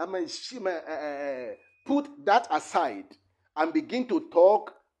put that aside and begin to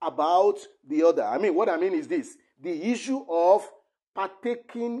talk about the other. What I mean is this: the issue of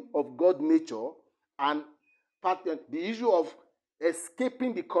partaking of God's nature and the issue of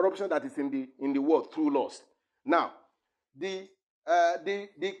escaping the corruption that is in the world through lust. Now, the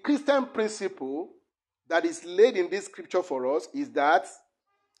Christian principle that is laid in this scripture for us is that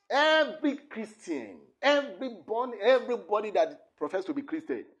every Christian, everybody that professes to be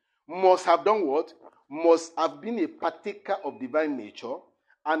Christian must have done what? Must have been a partaker of divine nature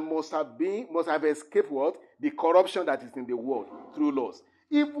and must have escaped what? The corruption that is in the world through laws.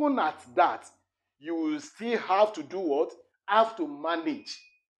 Even at that, you will still have to do what? Have to manage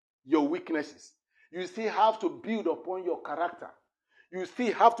your weaknesses. You still have to build upon your character. You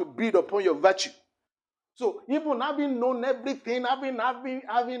still have to build upon your virtue. So even having known everything, having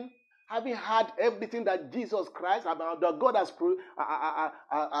had everything that Jesus Christ, that God has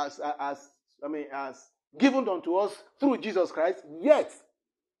given unto us through Jesus Christ, yet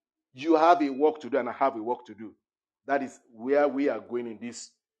you have a work to do, and I have a work to do. That is where we are going in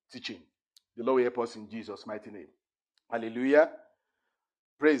this teaching. The Lord will help us in Jesus' mighty name. Hallelujah.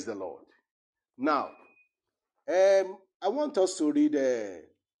 Praise the Lord. Now, I want us to read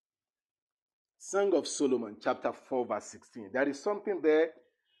Song of Solomon, chapter 4, verse 16. There is something there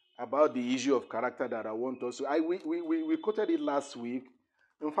about the issue of character that I want us to... We quoted it last week.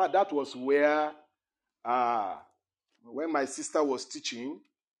 In fact, that was where, when my sister was teaching,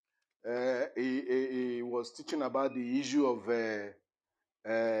 he was teaching about the issue of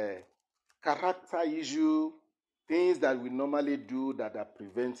character issue, things that we normally do that are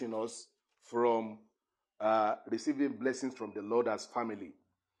preventing us from receiving blessings from the Lord as family.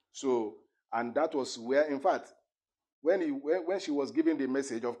 So, and that was where, in fact, when she was giving the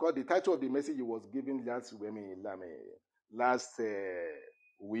message, of course, the title of the message he was giving last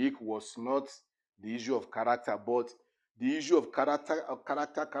week was not the issue of character, but the issue of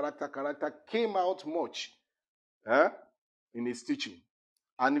character came out much in his teaching.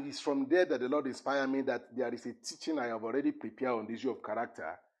 And it is from there that the Lord inspired me that there is a teaching I have already prepared on the issue of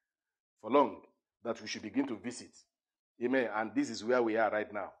character for long that we should begin to visit. Amen. And this is where we are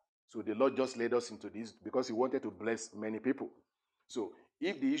right now. So the Lord just led us into this because he wanted to bless many people. So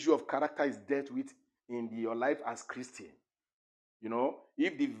if the issue of character is dealt with in your life as Christian,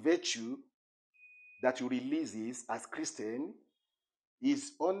 if the virtue that you release is as Christian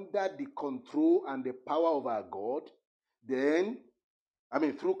is under the control and the power of our God, then,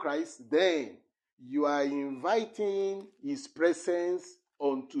 through Christ, then you are inviting his presence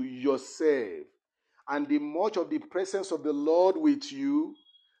unto yourself. And the much of the presence of the Lord with you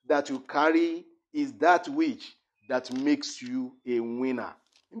that you carry is that which that makes you a winner.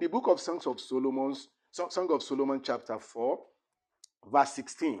 In the book of Song of Solomon chapter 4, verse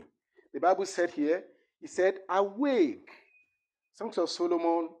 16, the Bible said here, it said, awake. Songs of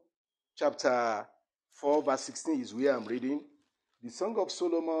Solomon chapter 4, verse 16 is where I'm reading. The Song of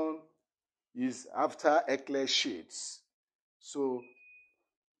Solomon is after Ecclesiastes. So,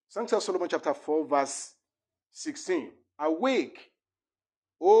 Songs of Solomon chapter 4, verse 16. Awake,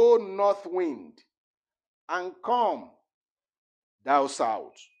 O north wind, and come, thou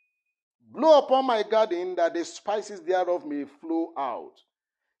south. Blow upon my garden, that the spices thereof may flow out.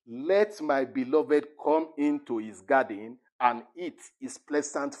 Let my beloved come into his garden and eat his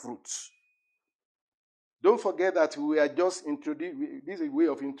pleasant fruits. Don't forget that we are just introducing, this is a way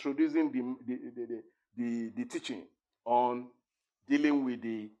of introducing the teaching on dealing with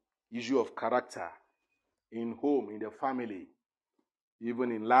the issue of character in home, in the family,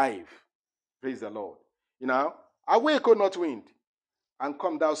 even in life. Praise the Lord. Awake, O north wind, and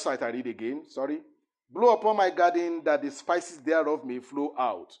come thou south. I read again, Blow upon my garden, that the spices thereof may flow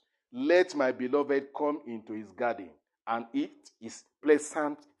out. Let my beloved come into his garden and eat his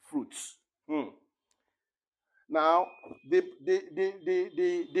pleasant fruits. Now, the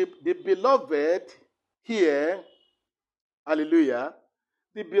beloved here, hallelujah,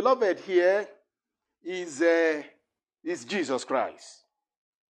 the beloved here is Jesus Christ.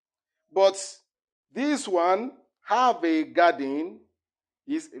 But this one have a garden,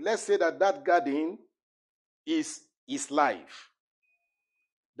 let's say that garden is his life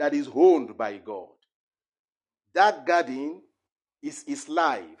that is owned by God. That garden is his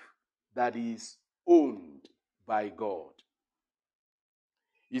life that is owned by God.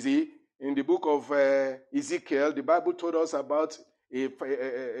 You see, in the book of Ezekiel, the Bible told us about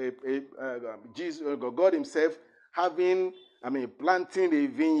God himself planting a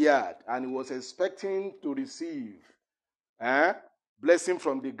vineyard, and he was expecting to receive blessing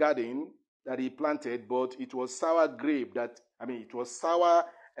from the garden that he planted, but it was sour grape it was sour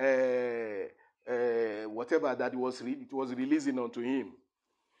whatever that it was releasing unto him.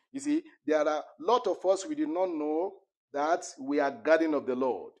 You see, there are a lot of us, we did not know that we are garden of the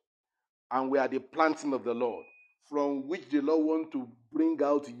Lord and we are the planting of the Lord, from which the Lord wants to bring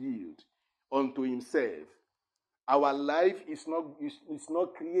out yield unto himself. Our life is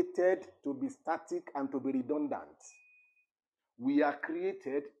not created to be static and to be redundant. We are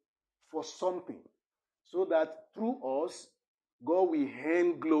created for something, so that through us, God will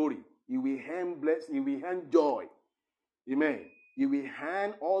hand glory. He will hand blessing. He will hand joy. Amen. He will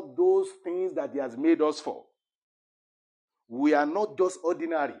hand all those things that he has made us for. We are not just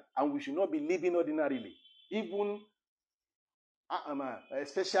ordinary, and we should not be living ordinarily, even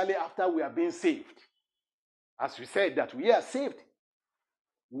especially after we are being saved. As we said that we are saved,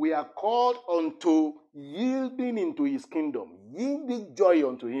 we are called unto yielding into his kingdom, yielding joy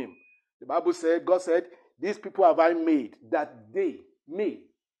unto him. The Bible said, God said, these people have I made that they may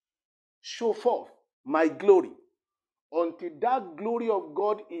show forth my glory. Until that glory of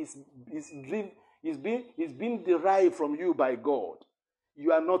God is being derived from you by God,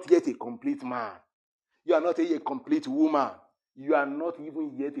 you are not yet a complete man. You are not yet a complete woman. You are not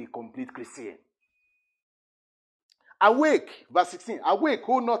even yet a complete Christian. Awake, verse 16, awake,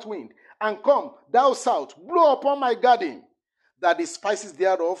 O north wind, and come, thou south, blow upon my garden, that the spices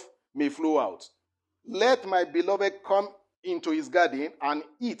thereof may flow out. Let my beloved come into his garden and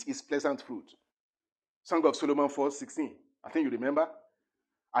eat his pleasant fruit. Song of Solomon 4:16. I think you remember.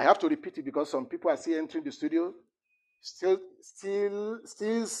 I have to repeat it because some people are still entering the studio. Still,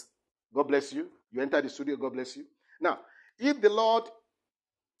 God bless you. You enter the studio, God bless you. Now, if the Lord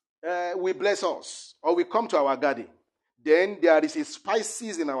will bless us, or we come to our garden, then there is a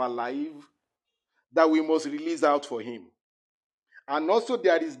spices in our life that we must release out for him. And also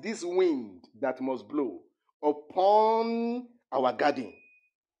there is this wind that must blow upon our garden.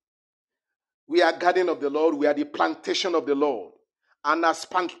 We are garden of the Lord. We are the plantation of the Lord. And as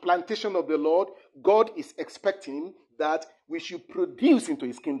plantation of the Lord, God is expecting that we should produce into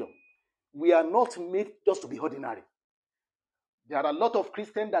his kingdom. We are not made just to be ordinary. There are a lot of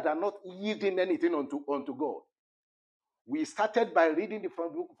Christians that are not yielding anything unto God. We started by reading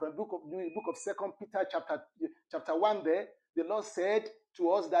from the book of 2 Peter chapter 1 there. The Lord said to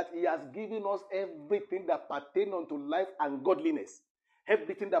us that he has given us everything that pertains unto life and godliness.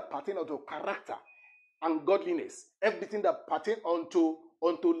 Everything that pertains unto character and godliness. Everything that pertains unto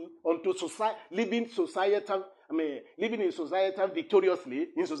society, living in society victoriously,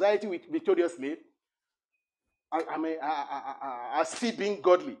 victoriously, as still being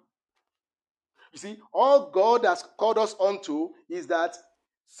godly. You see, all God has called us unto is that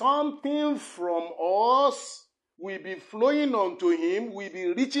something from us will be flowing unto him, will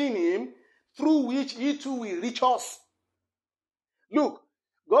be reaching him, through which he too will reach us. Look,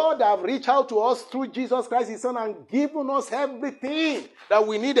 God have reached out to us through Jesus Christ, his son, and given us everything that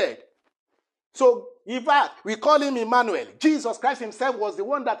we needed. So, in fact, we call him Emmanuel. Jesus Christ himself was the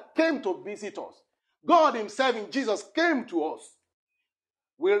one that came to visit us. God himself in Jesus came to us.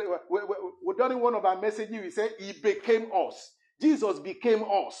 During one of our messages, we said he became us. Jesus became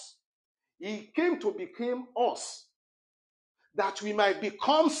us. He came to become us, that we might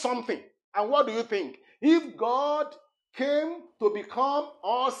become something. And what do you think? If God came to become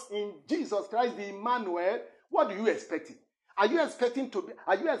us in Jesus Christ, the Emmanuel, what do you expect? Are you expecting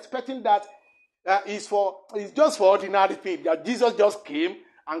that it's just for ordinary thing, that Jesus just came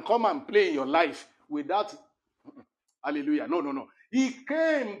and come and play in your life without hallelujah? No. He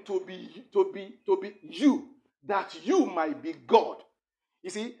came to be you, that you might be God. You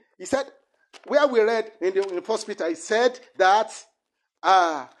see, he said, where we read in the 1 Peter, he said that,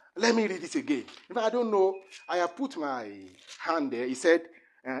 let me read it again. If I don't know, I have put my hand there. He said,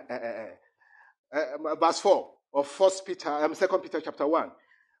 verse 4 of 2 Peter chapter 1.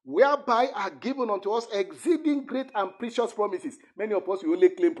 Whereby are given unto us exceeding great and precious promises. Many of us, we only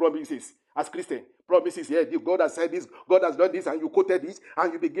claim promises as Christians. Promises, yeah, God has said this, God has done this, and you quoted this,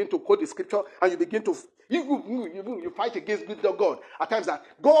 and you begin to quote the scripture, and you begin to, you fight against God. At times that,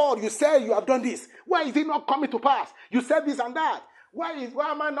 God, you said you have done this. Why is it not coming to pass? You said this and that. Why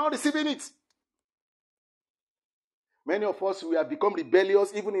am I not receiving it? Many of us, we have become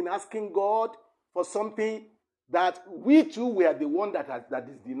rebellious, even in asking God for something that we too were the one that is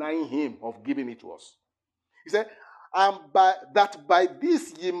denying him of giving it to us. He said, by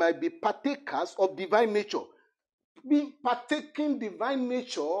this ye might be partakers of divine nature. Being partaking divine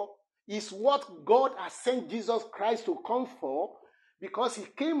nature is what God has sent Jesus Christ to come for, because he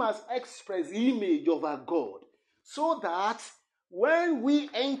came as express image of our God. So that when we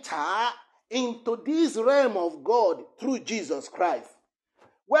enter into this realm of God through Jesus Christ,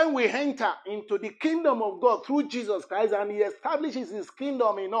 when we enter into the kingdom of God through Jesus Christ and he establishes his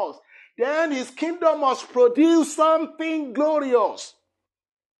kingdom in us, then his kingdom must produce something glorious.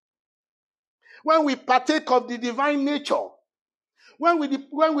 When we partake of the divine nature, when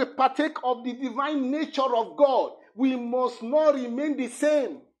we partake of the divine nature of God, we must not remain the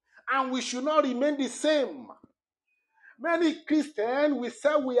same. And we should not remain the same. Many Christians, we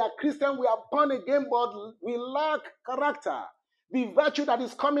say we are Christian, we are born again, but we lack character. The virtue that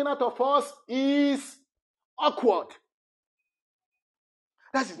is coming out of us is awkward.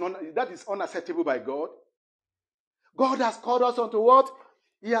 That is unacceptable by God. God has called us unto what?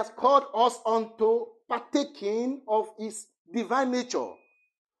 He has called us unto partaking of his divine nature.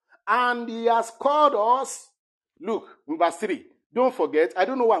 And he has called us, look, in verse 3, don't forget, I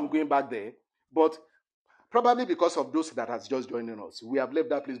don't know why I'm going back there, but probably because of those that has just joined us. We have left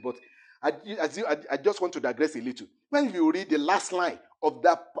that place, but I just want to digress a little. When you read the last line of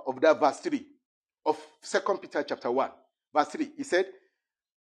that verse 3 of 2 Peter chapter 1, verse 3, he said,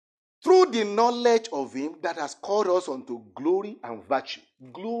 through the knowledge of him that has called us unto glory and virtue.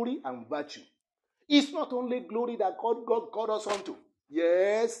 Glory and virtue. It's not only glory that God called us unto.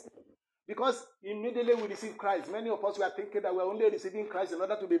 Yes. Because immediately we receive Christ. Many of us were thinking that we're only receiving Christ in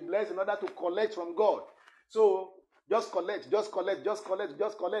order to be blessed, in order to collect from God. So just collect. You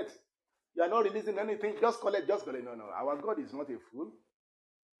are not releasing anything. Just collect. No. Our God is not a fool.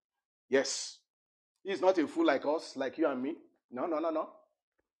 Yes. He's not a fool like us, like you and me. No.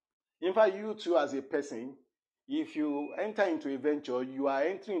 In fact, you too as a person, if you enter into a venture, you are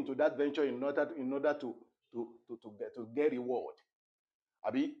entering into that venture in order to get reward.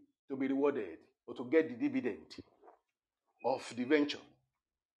 Abi, to be rewarded or to get the dividend of the venture.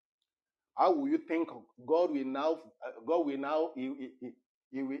 How will you think God will now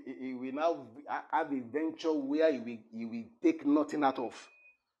have a venture where he will take nothing out of?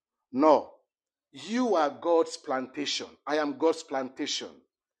 No. You are God's plantation. I am God's plantation.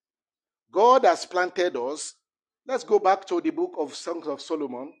 God has planted us. Let's go back to the book of Songs of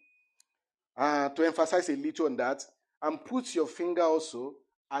Solomon to emphasize a little on that, and put your finger also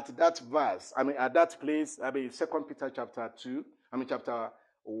at that verse. At that place. 2 Peter chapter 2. Chapter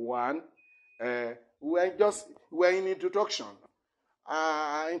 1. We're in introduction.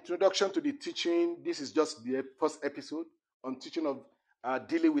 Introduction to the teaching. This is just the first episode on teaching of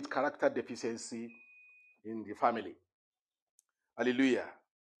dealing with character deficiency in the family. Hallelujah.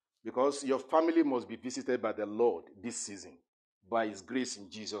 Because your family must be visited by the Lord this season, by his grace in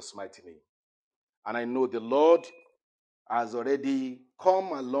Jesus' mighty name. And I know the Lord has already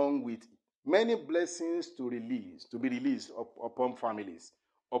come along with many blessings to be released upon families,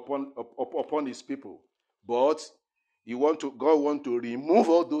 upon his people. But God wants to remove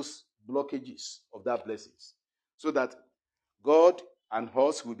all those blockages of that blessings, so that God and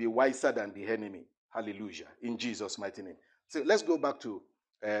us will be wiser than the enemy. Hallelujah. In Jesus' mighty name. So let's go back to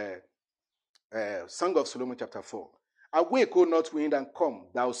Song of Solomon chapter 4. Awake, O north wind, and come,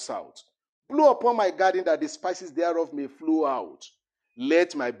 thou south. Blow upon my garden, that the spices thereof may flow out.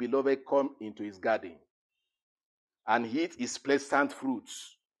 Let my beloved come into his garden and eat his pleasant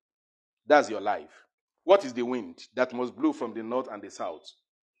fruits. That's your life. What is the wind that must blow from the north and the south?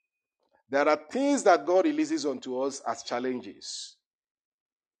 There are things that God releases unto us as challenges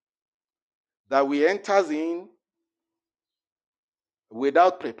that we enter in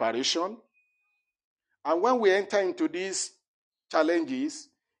without preparation. And when we enter into these challenges,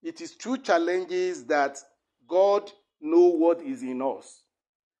 it is through challenges that God knows what is in us,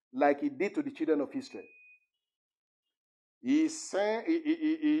 like he did to the children of Israel. He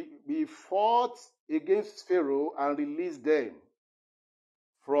fought against Pharaoh and released them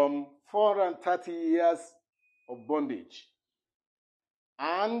from 430 years of bondage.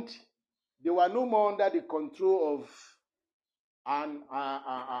 And they were no more under the control of a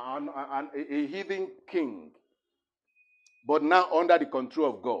heathen king, but now under the control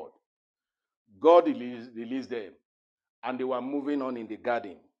of God. God released them, and they were moving on in the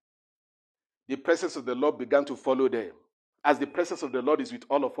garden. The presence of the Lord began to follow them, as the presence of the Lord is with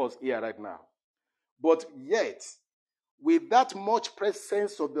all of us here right now. But yet, with that much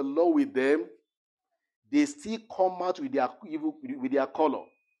presence of the Lord with them, they still come out with their color.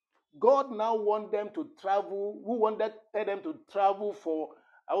 God now wants them to travel. Who wanted them to travel for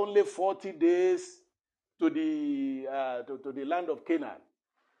only 40 days to the land of Canaan?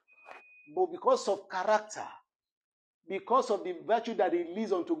 But because of character, because of the virtue that they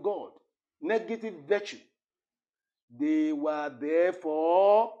released unto God, negative virtue, they were there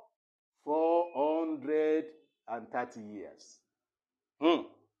for 430 years.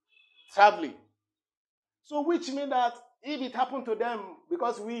 Traveling. So which means that if it happened to them,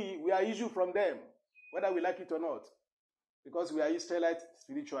 because we are issue from them, whether we like it or not, because we are Israelites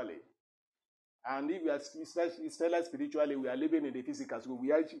spiritually. And if we are Israelites spiritually, we are living in the physical. So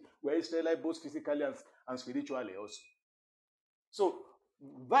we are Israelites both physically and spiritually also. So,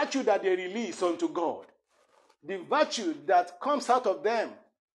 virtue that they release unto God, the virtue that comes out of them,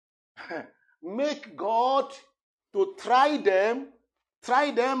 make God to try them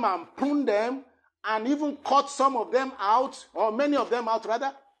and prune them, and even cut some of them out, or many of them out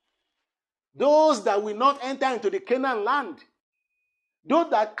rather. Those that will not enter into the Canaan land.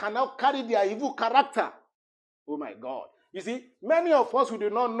 Those that cannot carry their evil character. Oh my God. You see, many of us, we do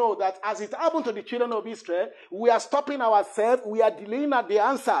not know that as it happened to the children of Israel, we are stopping ourselves, we are delaying at the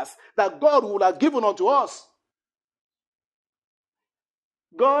answers that God would have given unto us.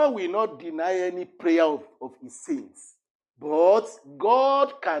 God will not deny any prayer of his saints. But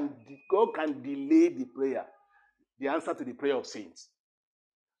God can delay the prayer, the answer to the prayer of saints,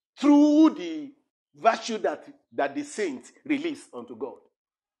 through the virtue that the saints release unto God.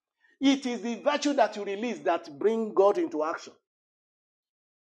 It is the virtue that you release that bring God into action.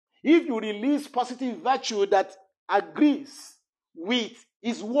 If you release positive virtue that agrees with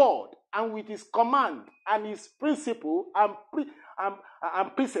his word and with his command and his principle and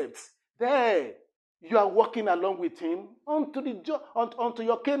precepts, then you are walking along with him onto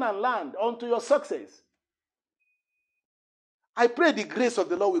your Canaan land, onto your success. I pray the grace of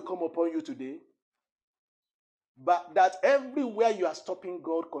the Lord will come upon you today, but that everywhere you are stopping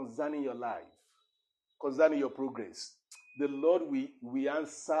God concerning your life, concerning your progress, the Lord will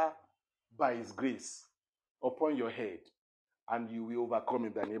answer by his grace upon your head, and you will overcome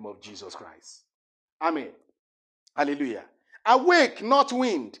in the name of Jesus Christ. Amen. Hallelujah. Awake, north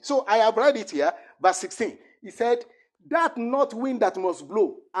wind. So I have read it here, verse 16. He said, that north wind that must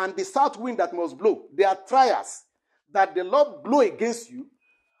blow and the south wind that must blow, they are trials that the Lord blow against you.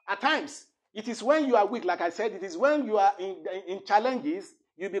 At times, it is when you are weak, like I said, it is when you are in challenges,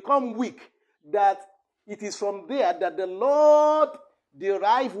 you become weak, that it is from there that the Lord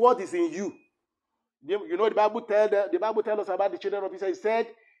derives what is in you. You know, the Bible tells us about the children of Israel. He said,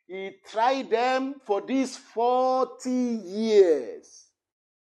 he tried them for these 40 years,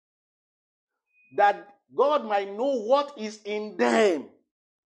 that God might know what is in them.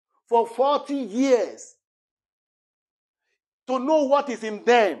 For 40 years. To know what is in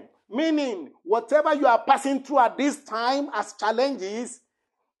them. Meaning, whatever you are passing through at this time as challenges,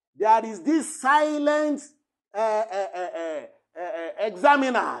 there is this silent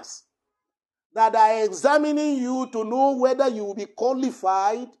examiners that are examining you to know whether you will be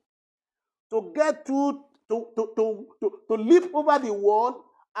qualified to get through, to leap over the wall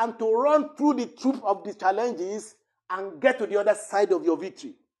and to run through the troop of the challenges and get to the other side of your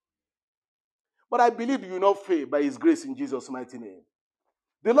victory. But I believe you will not fail by his grace in Jesus' mighty name.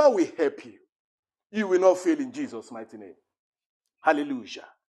 The Lord will help you. You will not fail in Jesus' mighty name. Hallelujah.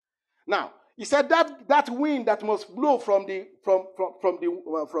 Now, he said that wind that must blow from the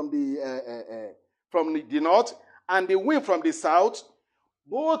north and the wind from the south,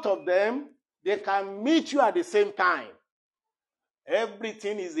 both of them, they can meet you at the same time.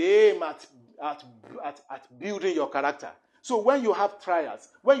 Everything is aimed at building your character. So when you have trials,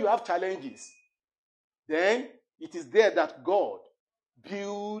 when you have challenges, then it is there that God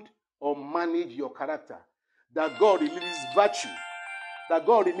build or manage your character. That God releases virtue. That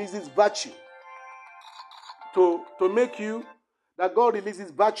God releases virtue to make you, that God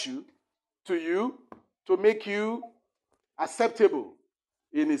releases virtue to you to make you acceptable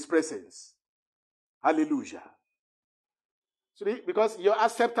in his presence. Hallelujah. So because your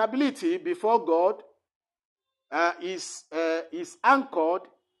acceptability before God is anchored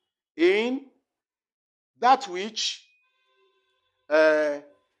in that which your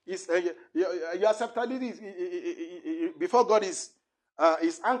acceptability before God is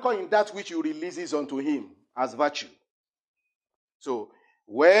anchored in that which you releases unto him as virtue. So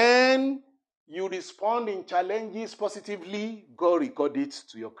when you respond in challenges positively, God record it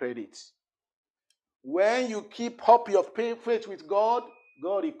to your credit. When you keep up your faith with God,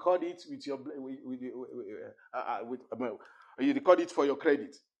 God record it with your you record it for your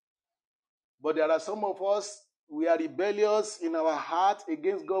credit. But there are some of us, we are rebellious in our heart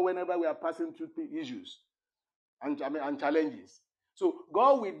against God whenever we are passing through issues and challenges. So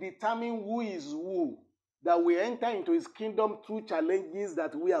God will determine who is who, that we enter into his kingdom through challenges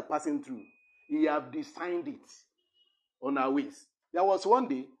that we are passing through. He has designed it on our ways. There was one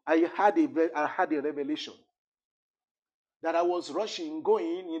day I had a revelation that I was rushing,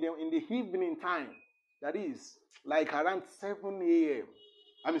 going in the evening time. That is like around 7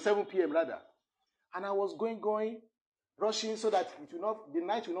 p.m. rather. And I was going. rushing so that the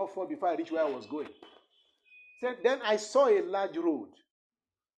night will not fall before I reach where I was going. Then I saw a large road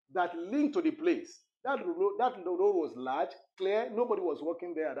that linked to the place. That road was large, clear. Nobody was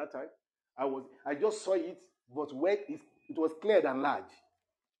walking there at that time. I just saw it, but it was clear and large.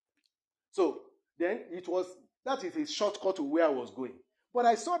 So then that is a shortcut to where I was going. But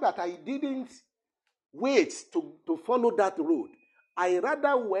I saw that I didn't wait to follow that road. I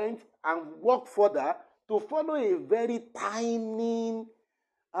rather went and walked further to follow a very tiny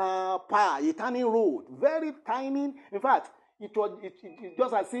path, a tiny road, very tiny. In fact, it's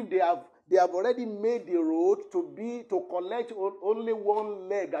just as if they have already made the road to collect only one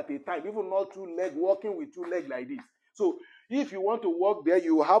leg at a time, even not two legs, walking with two legs like this. So if you want to walk there,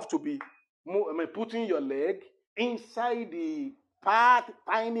 you have to be putting your leg inside the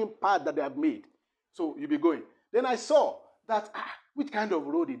tiny path that they have made. So you'll be going. Then I saw that, which kind of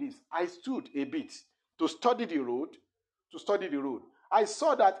road it is. I stood a bit to study the road. I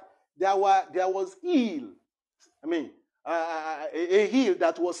saw that there was hill. A hill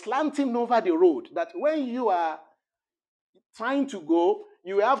that was slanting over the road. That when you are trying to go,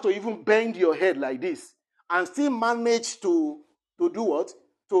 you have to even bend your head like this and still manage to do what?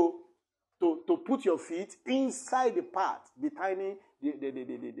 To put your feet inside the path, the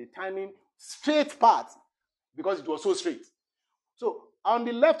tiny straight path, because it was so straight. So on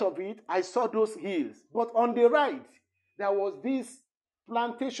the left of it, I saw those hills, but on the right, there was this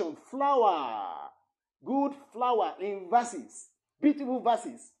plantation, good flower in vases, beautiful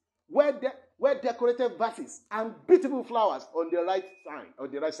vases, well decorated vases, and beautiful flowers on the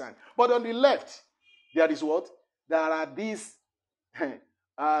right side. But on the left, there is what? There are these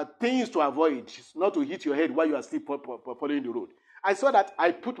things to avoid, not to hit your head while you are still following the road. I saw that.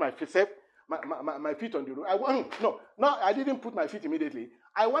 I put my feet on the road. I didn't put my feet immediately.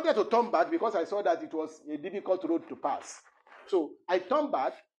 I wanted to turn back because I saw that it was a difficult road to pass. So I turned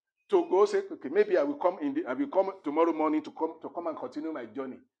back to go say, okay, maybe I will come tomorrow morning to come and continue my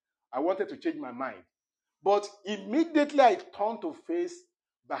journey. I wanted to change my mind. But immediately I turned to face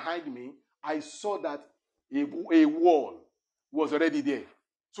behind me, I saw that a wall was already there.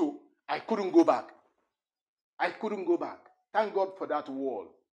 So I couldn't go back. Thank God for that wall.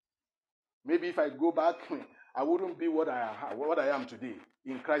 Maybe if I go back, I wouldn't be what I am today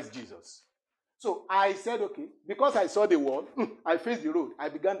in Christ Jesus. So I said, okay, because I saw the wall, I faced the road. I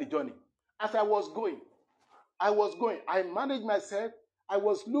began the journey. As I was going. I managed myself. I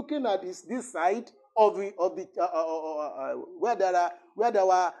was looking at this side of the where there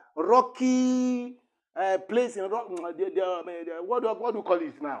were rocky places. What do you call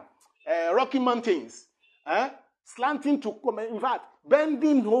it now? Rocky mountains, slanting to come. In fact,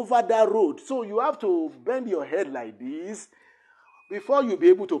 bending over that road. So you have to bend your head like this before you be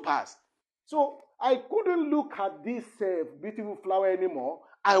able to pass. So I couldn't look at this beautiful flower anymore.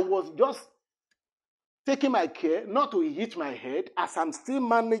 I was just taking my care not to hit my head as I'm still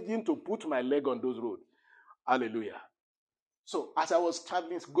managing to put my leg on those roads. Hallelujah. So as I was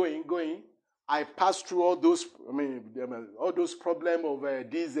traveling, going, I passed through all those problems of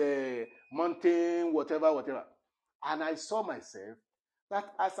this mountain, whatever. And I saw myself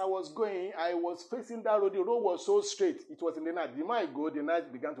that as I was going, I was facing that road. The road was so straight. It was in the night. The more I go, the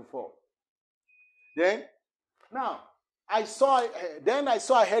night began to fall. Then I saw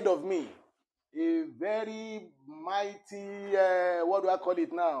ahead of me a very mighty, what do I call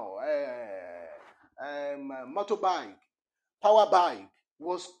it now? Motorbike, power bike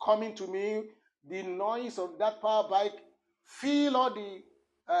was coming to me. The noise of that power bike fill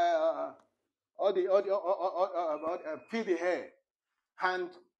fill the air, and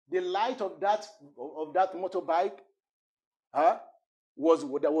the light of that motorbike, was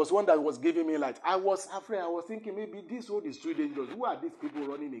one that was giving me light. I was afraid. I was thinking maybe this road is too dangerous. Who are these people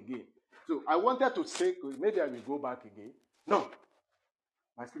running again? So I wanted to say, maybe I will go back again. No.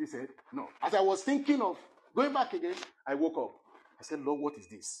 My spirit said, no. As I was thinking of going back again, I woke up. I said, Lord, what is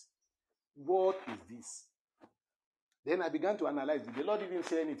this? What is this? Then I began to analyze it. The Lord didn't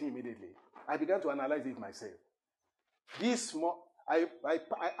say anything immediately. I began to analyze it myself. I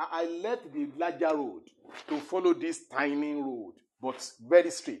left the larger road to follow this tiny road, but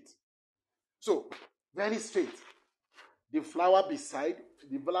very straight. So, very straight. The flower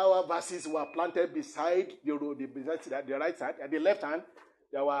vases were planted beside the road, the right side. At the left hand,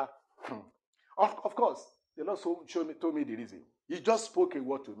 there were, of course, the Lord told me the reason. He just spoke a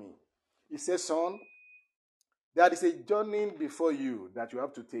word to me. He said, son, there is a journey before you that you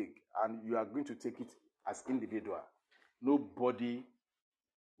have to take, and you are going to take it as individual. Nobody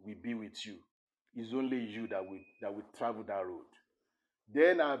will be with you. It's only you that will travel that road.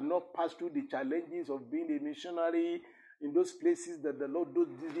 Then I have not passed through the challenges of being a missionary, in those places that the Lord, those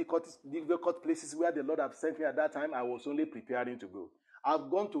difficult places where the Lord have sent me at that time, I was only preparing to go. I've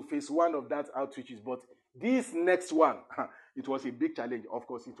gone to phase 1 of that outreaches, but this next one, it was a big challenge. Of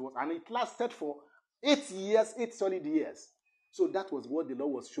course, it was, and it lasted for 8 years, 8 solid years. So that was what the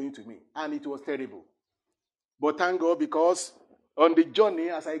Lord was showing to me, and it was terrible. But thank God, because on the journey,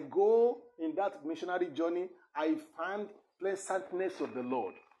 as I go in that missionary journey, I find pleasantness of the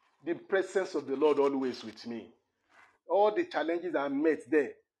Lord, the presence of the Lord always with me. All the challenges I met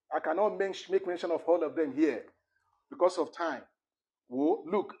there, I cannot make mention of all of them here because of time. Oh,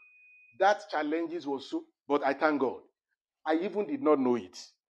 look, that challenges was so, but I thank God. I even did not know it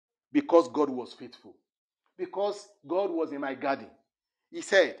because God was faithful. Because God was in my garden. He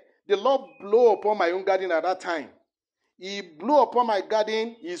said, the Lord blew upon my own garden at that time. He blew upon my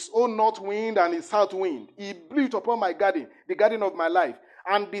garden his own north wind and his south wind. He blew it upon my garden, the garden of my life.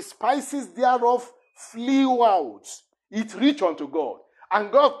 And the spices thereof flew out. It reached unto God.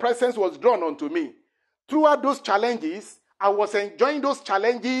 And God's presence was drawn unto me. Throughout those challenges, I was enjoying those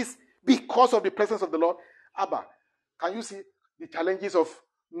challenges because of the presence of the Lord. Abba, can you see the challenges of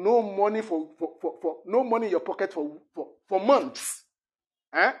no money for no money in your pocket for months?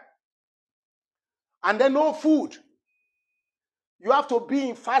 And then no food. You have to be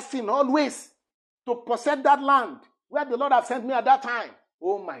in fasting always to possess that land where the Lord has sent me at that time.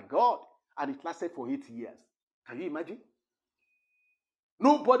 Oh my God. And it lasted for 8 years. Can you imagine?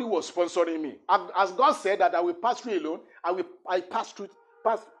 Nobody was sponsoring me. As God said that I will pass through alone, I pass through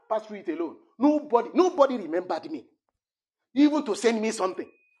it alone. Nobody remembered me. Even to send me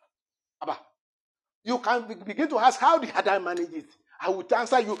something. Abba, you can begin to ask, how did I manage it? I would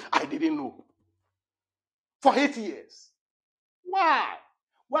answer you, I didn't know. For 8 years. Why?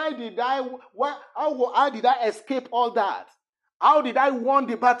 How did I escape all that? How did I win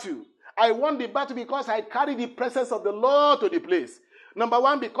the battle? I won the battle because I carried the presence of the Lord to the place. Number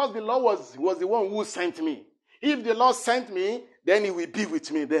one, because the Lord was the one who sent me. If the Lord sent me, then he will be with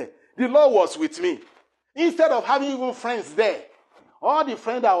me there. The Lord was with me. Instead of having even friends there, all the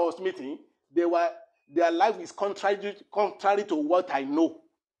friends I was meeting, their life is contrary to what I know,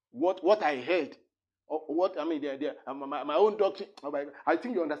 what I heard. What I mean, my own doctrine. I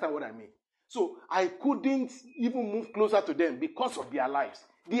think you understand what I mean. So I couldn't even move closer to them because of their lives.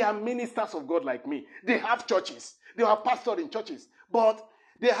 They are ministers of God like me. They have churches. They are pastors in churches. But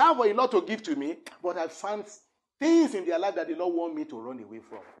they have a lot to give to me. But I found things in their life that they don't want me to run away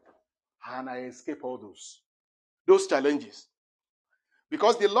from. And I escape all those challenges.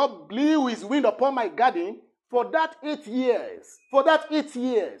 Because the Lord blew his wind upon my garden for that 8 years. For that 8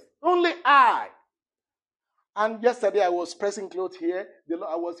 years. Only I. And yesterday I was pressing clothes here.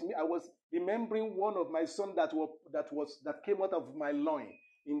 I was remembering one of my sons that came out of my loin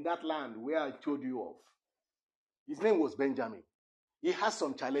in that land where I told you of. His name was Benjamin. He has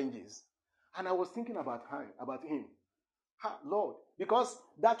some challenges, and I was thinking about him. Lord, because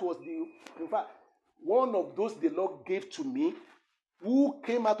that was in fact, one of those the Lord gave to me, who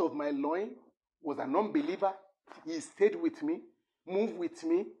came out of my loin, was an unbeliever. He stayed with me, moved with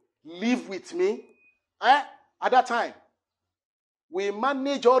me, lived with me. At that time, we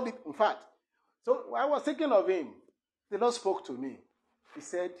managed all the, in fact, so I was thinking of him. The Lord spoke to me. He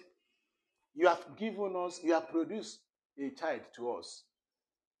said, you have produced a child to us.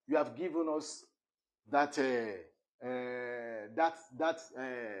 You have given us that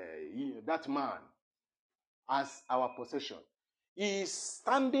man as our possession. He is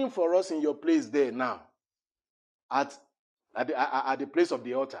standing for us in your place there now, at the place of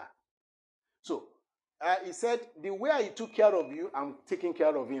the altar. So, he said, the way I took care of you, I'm taking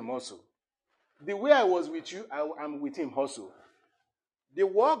care of him also. The way I was with you, I'm with him also. The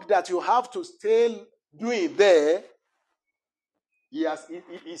work that you have to stay doing there,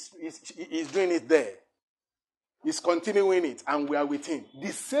 he's doing it there. He's continuing it, and we are with him.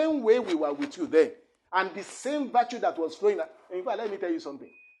 The same way we were with you there. And the same virtue that was flowing. In fact, let me tell you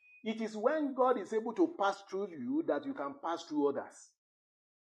something. It is when God is able to pass through you that you can pass through others.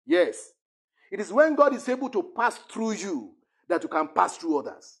 Yes. It is when God is able to pass through you that you can pass through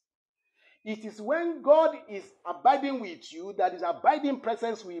others. It is when God is abiding with you that his abiding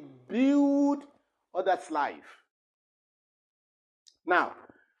presence will build others' life. Now,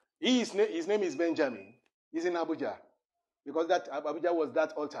 his name is Benjamin. He's in Abuja. Because that Abuja was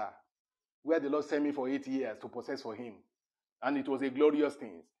that altar where the Lord sent me for 8 years to possess for him. And it was a glorious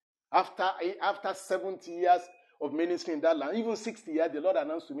thing. After 70 years of ministry in that land, even 60 years, the Lord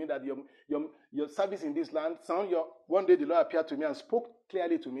announced to me that your service in this land, one day the Lord appeared to me and spoke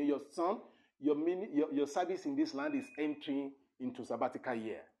clearly to me, your service in this land is entering into sabbatical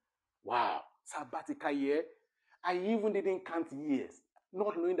year. Wow, sabbatical year. I even didn't count years,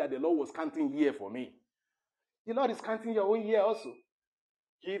 not knowing that the Lord was counting year for me. The Lord is counting your own year also.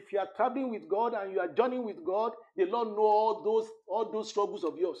 If you are traveling with God and you are journeying with God, the Lord knows all those struggles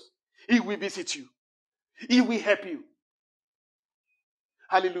of yours. He will visit you. He will help you.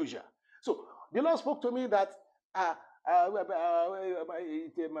 Hallelujah. So the Lord spoke to me that my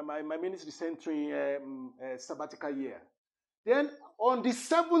ministry is entering sabbatical year. Then on the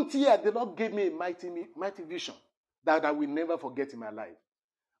 7th year, the Lord gave me a mighty vision that I will never forget in my life.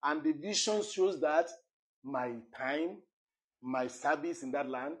 And the vision shows that my time, my service in that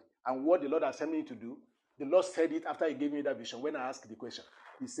land, and what the Lord has sent me to do, the Lord said it after He gave me that vision. When I asked the question,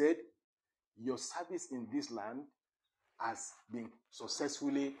 He said, your service in this land has been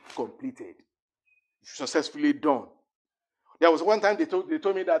successfully completed, successfully done. There was one time they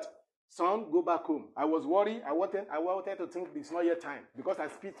told me that, son, go back home. I was worried. I wanted to think it's not yet time because I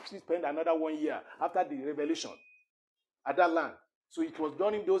spent another 1 year after the revelation at that land. So it was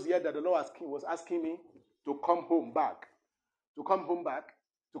during those years that the Lord was asking me to come back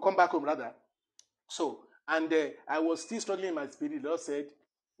home rather. So, and I was still struggling in my spirit. The Lord said,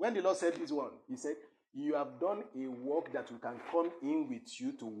 when the Lord said this one, He said, you have done a work that we can come in with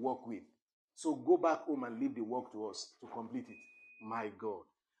you to work with. So go back home and leave the work to us to complete it. My God.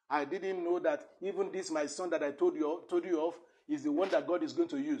 I didn't know that even this, my son that I told you of, is the one that God is going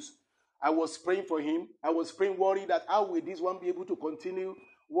to use. I was praying for him. I was praying, worried that how will this one be able to continue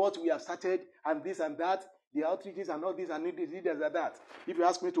what we have started and this and that, the outreaches and all this and this and that. If you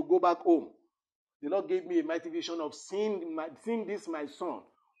ask me to go back home, the Lord gave me a mighty vision of seeing this, my son,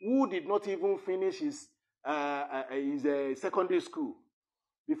 who did not even finish his secondary school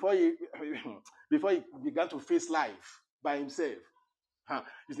before he began to face life by himself.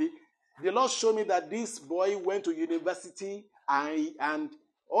 You see, the Lord showed me that this boy went to university, and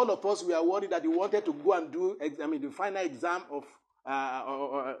all of us were worried that he wanted to go and do the final exam of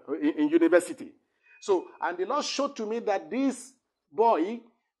in university. So, and the Lord showed to me that this boy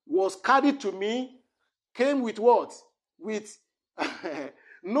was carried to me, came with what? With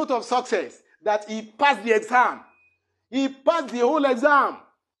note of success, that he passed the exam. He passed the whole exam.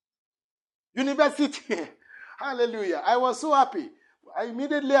 University. Hallelujah. I was so happy.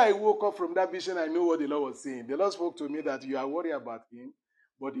 Immediately I woke up from that vision. I knew what the Lord was saying. The Lord spoke to me that you are worried about him,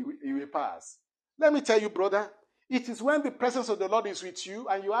 but he will pass. Let me tell you, brother, it is when the presence of the Lord is with you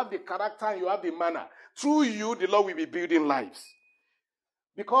and you have the character and you have the manner. Through you, the Lord will be building lives.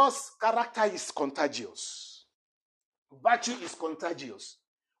 Because character is contagious. Virtue is contagious.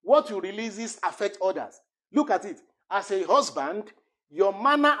 What you release affects others. Look at it. As a husband, your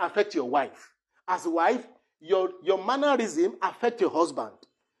manner affects your wife. As a wife, your mannerism affects your husband.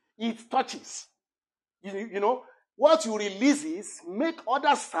 It touches. You know, what you release make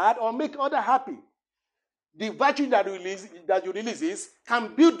others sad or make others happy. The virtue that you release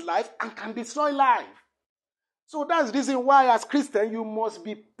can build life and can destroy life. So that's the reason why, as Christian, you must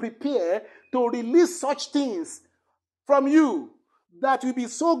be prepared to release such things from you that will be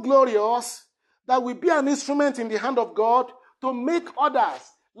so glorious, that will be an instrument in the hand of God to make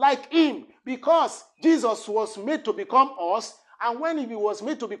others like Him, because Jesus was made to become us, and when He was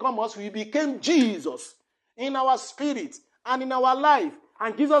made to become us, we became Jesus in our spirit and in our life,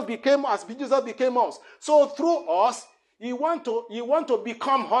 and Jesus became us. So through us, He want to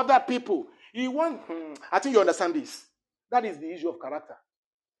become other people. I think you understand this. That is the issue of character.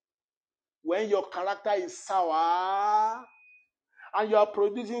 When your character is sour, and you are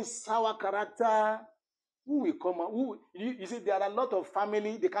producing sour character, who will come out? You see, there are a lot of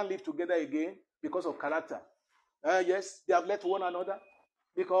family, they can't live together again because of character. Yes, they have left one another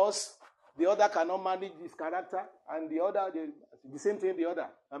because the other cannot manage this character, and the other, the same thing the other.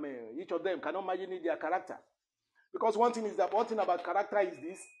 Each of them cannot manage their character. Because one thing about character is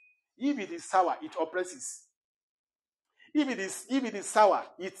this: if it is sour, it oppresses. If it is sour,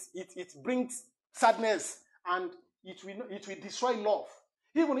 it brings sadness, and it will destroy love.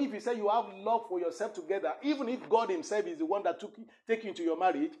 Even if you say you have love for yourself together, even if God Himself is the one that take you into your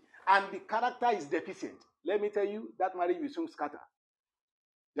marriage, and the character is deficient, let me tell you, that marriage will soon scatter.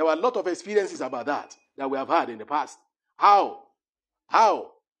 There were a lot of experiences about that we have had in the past. How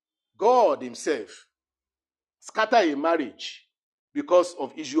God Himself scatter a marriage because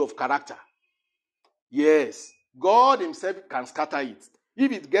of issue of character. Yes, God Himself can scatter it. If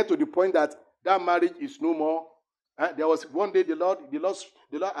it gets to the point that marriage is no more, there was one day the Lord,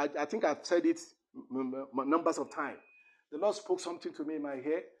 I think I've said it numbers of times. The Lord spoke something to me in my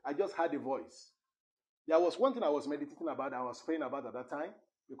ear. I just heard a voice. There was one thing I was meditating about, I was praying about at that time,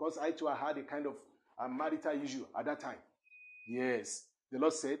 because I too had a kind of marital issue at that time. Yes, the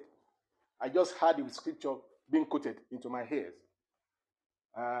Lord said, I just heard the scripture, being quoted into my ears.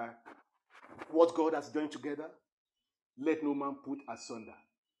 What God has joined together, let no man put asunder.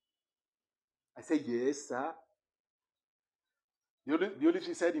 I said, yes, sir. The Holy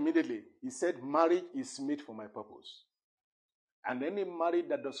Spirit said immediately, he said, marriage is made for my purpose. And any marriage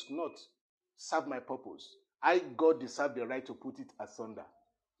that does not serve my purpose, I, God, deserve the right to put it asunder.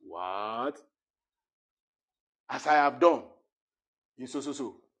 What? As I have done. In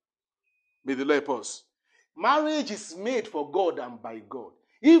so. May the Lord help us. Marriage is made for God and by God.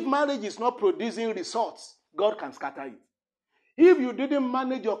 If marriage is not producing results, God can scatter it. If you didn't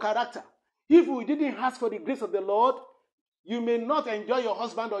manage your character, if you didn't ask for the grace of the Lord, you may not enjoy your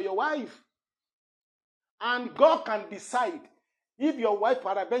husband or your wife. And God can decide if your wife,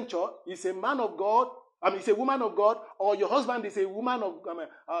 peradventure, is a man of God, is a woman of God, or your husband is a woman of,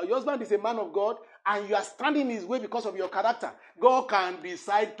 your husband is a man of God, and you are standing in his way because of your character. God can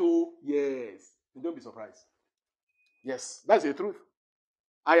decide to, yes. Don't be surprised. Yes, that's the truth.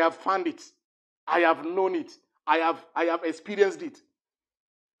 I have found it. I have known it. I have experienced it.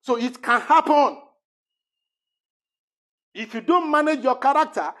 So it can happen. If you don't manage your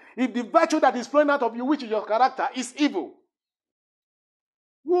character, if the virtue that is flowing out of you, which is your character, is evil,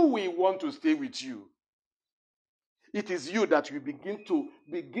 who will want to stay with you? It is you that you begin to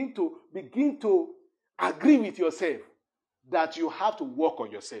agree with yourself that you have to work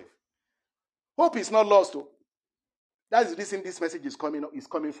on yourself. Hope is not lost, though. That is the reason this message is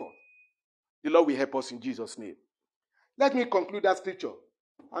coming forth. The Lord will help us in Jesus' name. Let me conclude that scripture.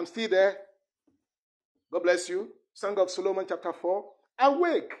 I'm still there. God bless you. Song of Solomon chapter 4.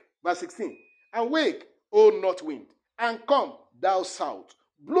 Awake, verse 16. Awake, O north wind, and come, thou south.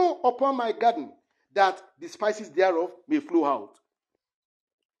 Blow upon my garden, that the spices thereof may flow out.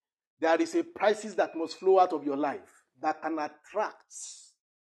 There is a spices that must flow out of your life that can attract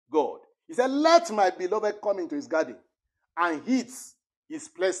God. He said, let my beloved come into his garden and eat his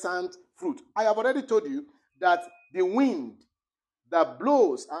pleasant fruit. I have already told you that the wind that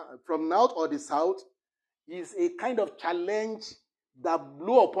blows from north or the south is a kind of challenge that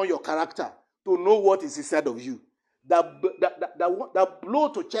blow upon your character to know what is inside of you. That blow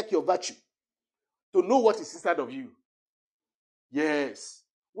to check your virtue, to know what is inside of you. Yes.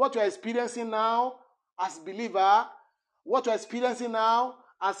 What you are experiencing now as believer, what you are experiencing now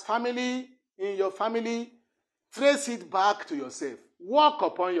as family, in your family, trace it back to yourself. Walk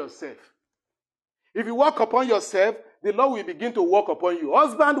upon yourself. If you walk upon yourself, the Lord will begin to walk upon you.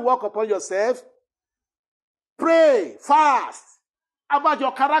 Husband, walk upon yourself. Pray, fast about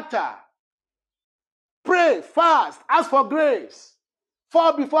your character. Pray, fast, ask for grace.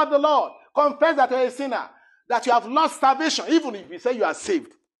 Fall before the Lord. Confess that you are a sinner, that you have lost salvation. Even if you say you are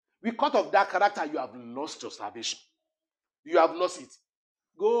saved, because of that character, you have lost your salvation. You have lost it.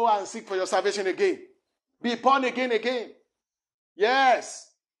 Go and seek for your salvation again. Be born again. Yes.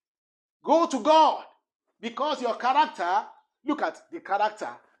 Go to God. Because your character, look at the character.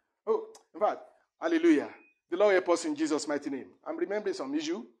 Oh, in fact, hallelujah. The Lord help us in Jesus' mighty name. I'm remembering some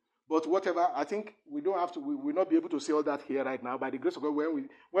issue, but whatever, I think we don't have to, we will not be able to say all that here right now. By the grace of God,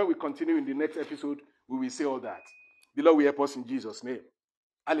 when we continue in the next episode, we will say all that. The Lord will help us in Jesus' name.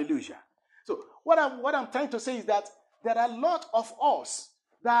 Hallelujah. So what I'm trying to say is that there are a lot of us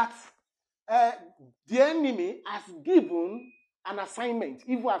that the enemy has given an assignment,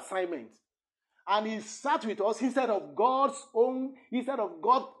 evil assignment. And he sat with us instead of God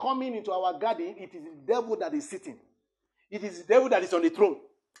coming into our garden. It is the devil that is sitting. It is the devil that is on the throne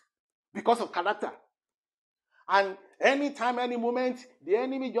because of character. And anytime, any moment,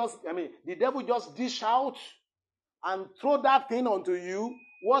 the devil just dish out and throw that thing onto you,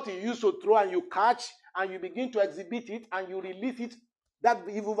 what he used to throw, and you catch, and you begin to exhibit it, and you release it, that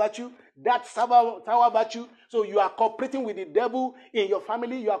evil virtue, that sour virtue. So you are cooperating with the devil in your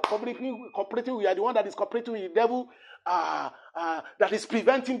family. You are cooperating. You are the one that is cooperating with the devil, that is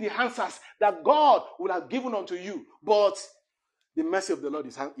preventing the answers that God would have given unto you. But the mercy of the Lord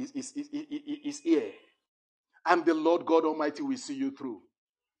is here. And the Lord God Almighty will see you through.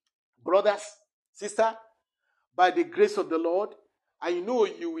 Brothers, sister, by the grace of the Lord, I know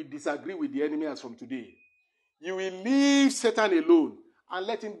you will disagree with the enemy as from today. You will leave Satan alone and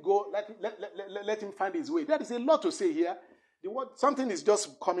let him go, let him find his way. There is a lot to say here. Something is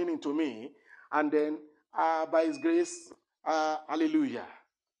just coming into me, and then by his grace, hallelujah.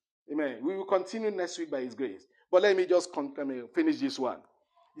 Amen. We will continue next week by his grace. But let me just finish this one.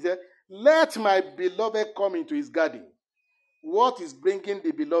 He said, let my beloved come into his garden. What is bringing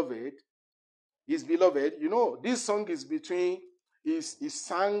the beloved? His beloved, this song is the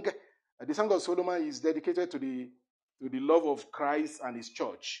Song of Solomon is dedicated to the love of Christ and his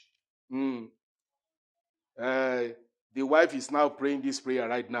church. The wife is now praying this prayer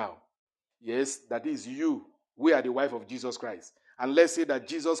right now. Yes, that is you. We are the wife of Jesus Christ. And let's say that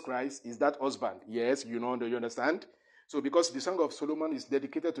Jesus Christ is that husband. Yes, you know, do you understand? So because the Song of Solomon is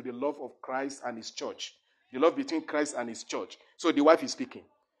dedicated to the love of Christ and his church, the love between Christ and his church. So the wife is speaking.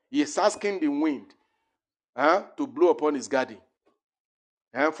 He is asking the wind to blow upon his garden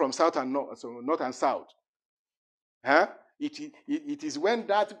from south and north, so north and south. It is when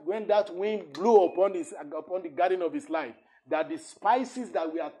that wind blew upon the garden of his life that the spices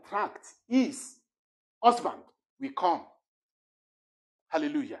that we attract is husband will come.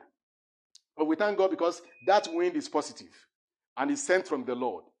 Hallelujah. But we thank God because that wind is positive and is sent from the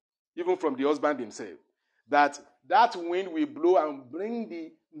Lord, even from the husband himself. That wind will blow and bring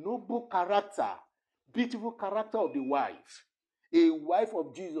the noble character, beautiful character of the wife. A wife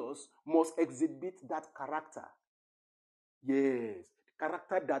of Jesus must exhibit that character. Yes,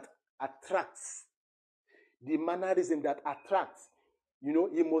 character that attracts, the mannerism that attracts. You know,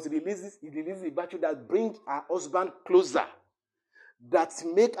 he must release the virtue that brings her husband closer, that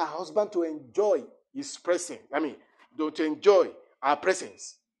make her husband to enjoy his presence. To enjoy our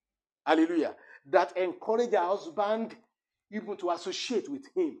presence. Hallelujah. That encourage her husband even to associate with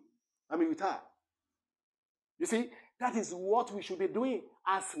him. With her. You see, that is what we should be doing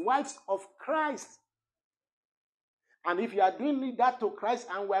as wives of Christ. And if you are doing that to Christ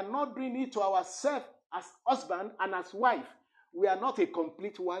and we are not doing it to ourselves as husband and as wife, we are not a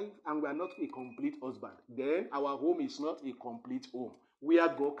complete wife and we are not a complete husband. Then our home is not a complete home where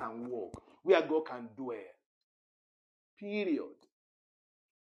God can walk, where God can dwell. Period.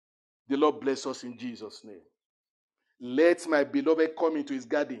 The Lord bless us in Jesus' name. Let my beloved come into his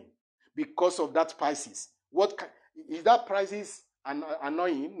garden because of that spices. Is that spices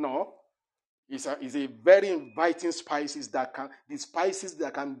annoying? No. It's a very inviting spices that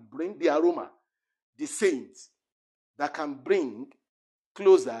can bring the aroma, the saints that can bring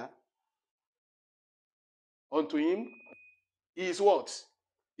closer unto him. He is what?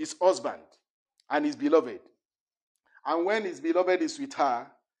 His husband and his beloved. And when his beloved is with her,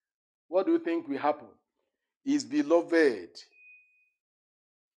 what do you think will happen? His beloved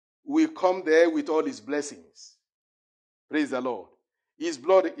will come there with all his blessings. Praise the Lord. His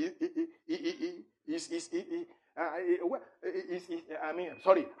blood,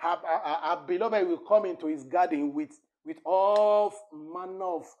 our beloved will come into his garden with all manner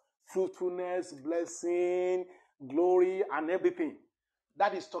of fruitfulness, blessing, glory, and everything.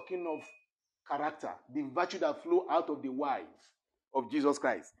 That is talking of character, the virtue that flow out of the wife of Jesus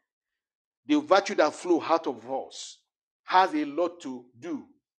Christ. The virtue that flow out of us has a lot to do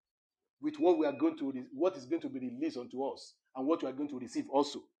with what is going to be released unto us and what we are going to receive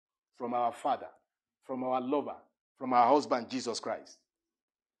also from our Father, from our lover, from our husband, Jesus Christ.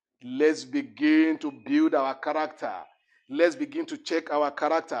 Let's begin to build our character. Let's begin to check our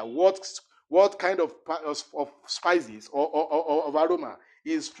character. What kind of spices or of aroma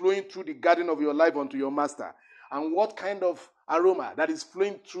is flowing through the garden of your life unto your master? And what kind of aroma that is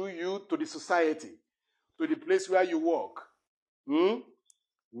flowing through you to the society, to the place where you work?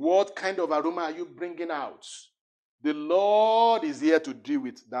 What kind of aroma are you bringing out? The Lord is here to deal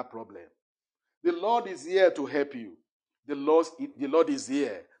with that problem. The Lord is here to help you. The Lord is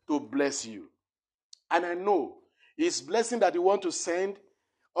here to bless you. And I know His blessing that He wants to send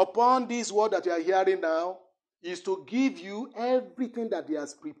upon this word that you are hearing now is to give you everything that He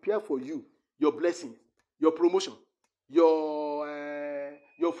has prepared for you. Your blessing, your promotion, your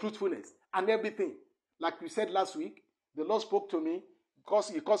fruitfulness, and everything. Like we said last week, the Lord spoke to me because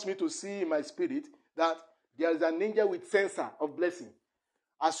He caused me to see in my spirit that there is an angel with censer of blessing.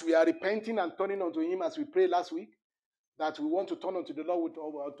 As we are repenting and turning unto Him, as we prayed last week, that we want to turn unto the Lord with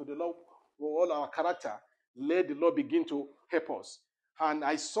all our character, let the Lord begin to help us. And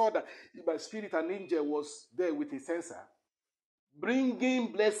I saw that in my spirit an angel was there with a censer,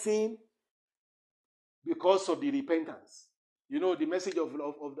 bringing blessing because of the repentance. You know, the message of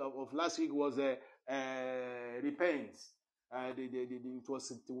last week was repent. It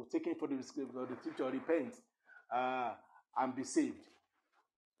was taken for the teacher, repent and be saved.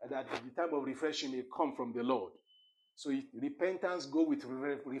 That the time of refreshing may come from the Lord. So repentance go with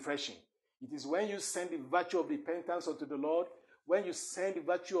refreshing. It is when you send the virtue of repentance unto the Lord, when you send the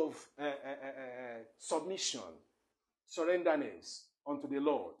virtue of submission, surrenderness unto the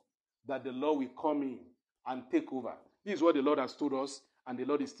Lord, that the Lord will come in and take over. This is what the Lord has told us, and the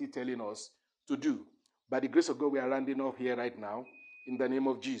Lord is still telling us to do. By the grace of God, we are rounding up here right now, in the name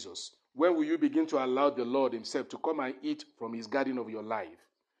of Jesus. When will you begin to allow the Lord Himself to come and eat from His garden of your life?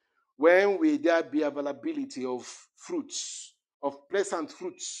 When will there be availability of fruits, of pleasant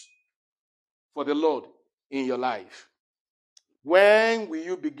fruits for the Lord in your life. When will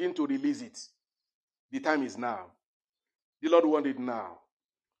you begin to release it? The time is now. The Lord wants it now.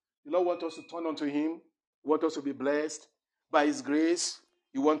 The Lord wants us to turn unto Him. He wants us to be blessed. By His grace,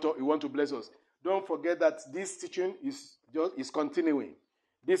 He wants to bless us. Don't forget that this teaching is continuing.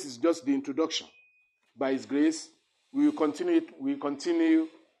 This is just the introduction. By His grace, we will continue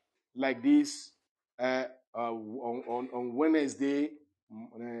like this on Wednesday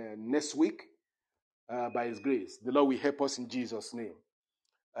next week. By His grace, the Lord will help us in Jesus' name.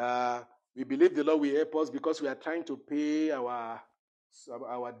 We believe the Lord will help us because we are trying to pay our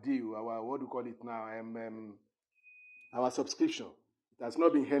due, what do you call it now? Our subscription. It has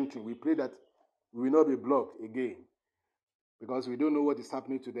not been empty. We pray that we will not be blocked again because we don't know what is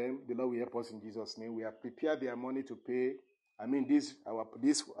happening to them. The Lord will help us in Jesus' name. We have prepared their money to pay. I mean, our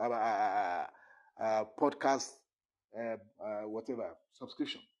podcast, whatever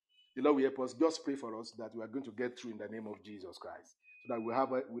subscription. The Lord will help us. Just pray for us that we are going to get through in the name of Jesus Christ, so that we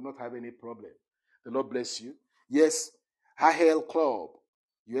not have any problem. The Lord bless you. Yes, Hahel Club.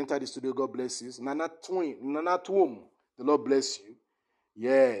 You enter the studio. God bless you. Nana Twum. The Lord bless you.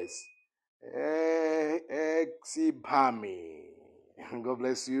 Yes. Exibami. God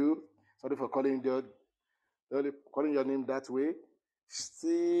bless you. Sorry for calling your name that way.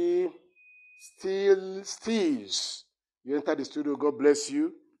 Steves. You enter the studio. God bless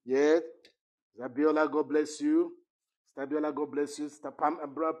you. Yes. Zabiola, God bless you. Stabiola, God bless you.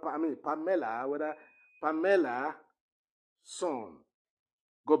 Pamela, son,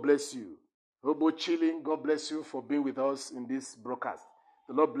 God bless you. Hobo Chilling, God bless you for being with us in this broadcast.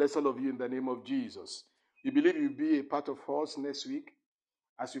 The Lord bless all of you in the name of Jesus. We believe you'll be a part of us next week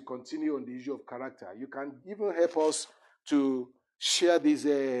as we continue on the issue of character. You can even help us to share this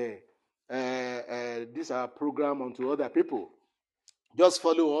program onto other people. Just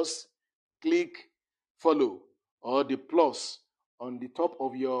follow us, click follow, or the plus on the top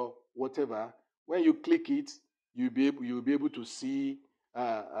of your whatever. When you click it, you'll be able to see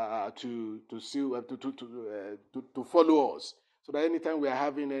to follow us, so that anytime we are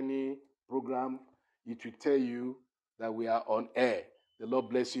having any program, it will tell you that we are on air. The Lord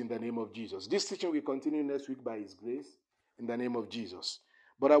bless you in the name of Jesus. This teaching will continue next week by His grace in the name of Jesus.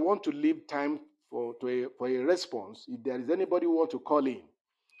 But I want to leave time for a response. If there is anybody who wants to call in,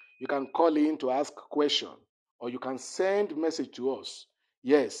 you can call in to ask a question, or you can send message to us.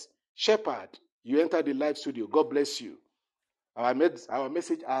 Yes, Shepherd, you enter the live studio. God bless you. Our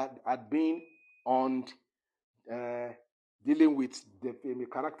message had been on dealing with the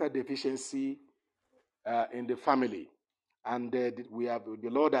character deficiency in the family, and we have the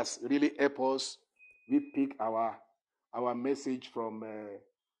Lord has really helped us. We pick our message from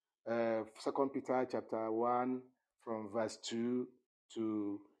 2 Peter chapter 1 from verse 2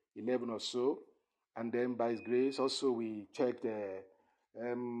 to 11 or so, and then by His grace also we checked the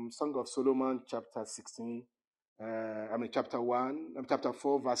Song of Solomon chapter 16. Chapter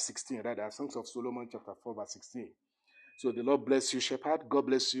 4 verse 16 rather. Songs of Solomon chapter 4 verse 16. So the Lord bless you, Shepherd. God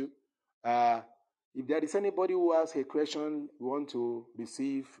bless you. If there is anybody who has a question, we want to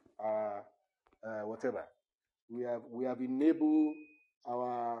receive whatever. We have enabled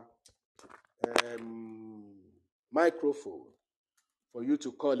our microphone for you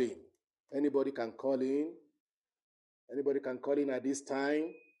to call in. Anybody can call in. Anybody can call in at this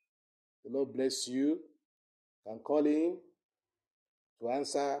time. The Lord bless you. Can call in to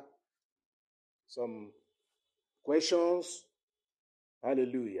answer some questions.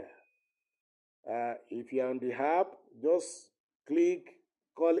 Hallelujah. If you are on the app, just click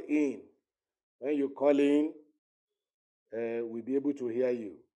call in. When you call in, we'll be able to hear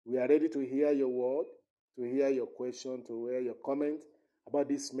you. We are ready to hear your word, to hear your question, to hear your comment about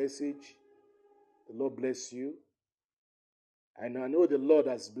this message. The Lord bless you. And I know the Lord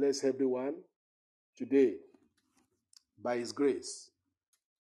has blessed everyone today by His grace.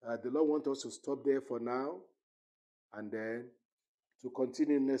 The Lord wants us to stop there for now and then to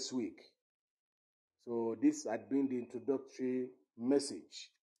continue next week. So this had been the introductory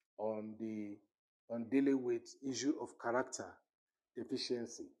message on dealing with issue of character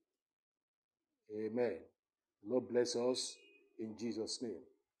deficiency. Amen. Lord bless us in Jesus' name.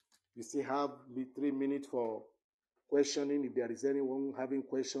 We still have 3 minutes for questioning. If there is anyone having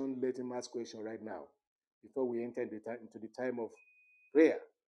question, let him ask question right now before we enter into the time of prayer.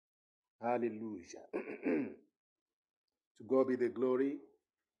 Hallelujah. To God be the glory.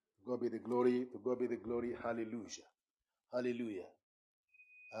 To God be the glory. To God be the glory. Hallelujah. Hallelujah.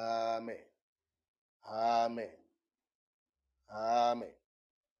 Amen. Amen. Amen.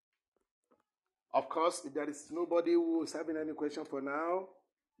 Of course, if there is nobody who is having any question for now,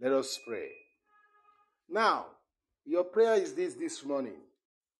 let us pray. Now, your prayer is this morning.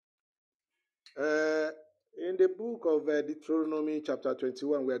 In the book of Deuteronomy chapter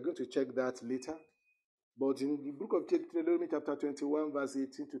 21, we are going to check that later. But in the book of Deuteronomy chapter 21, verse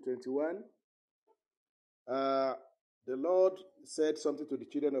 18 to 21, the Lord said something to the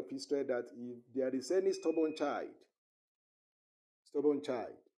children of Israel that if there is any stubborn child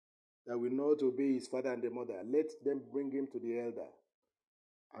that will not obey his father and the mother, let them bring him to the elder.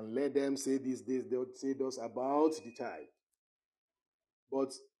 And let them say these days, they would say thus about the child.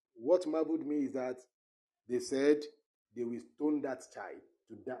 But what marveled me is that they said they will stone that child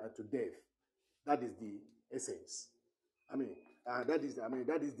to death. That is the essence. That is the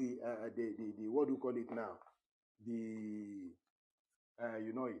what do you call it now? You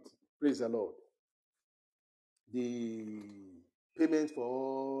know it. Praise the Lord. The payment for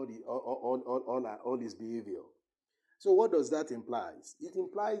all his behavior. So what does that imply? It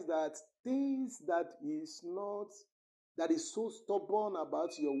implies that things that is so stubborn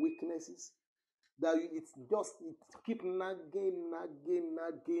about your weaknesses, that it keep nagging,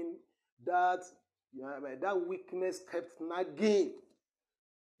 that weakness kept nagging.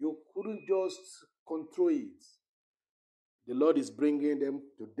 You couldn't just control it. The Lord is bringing them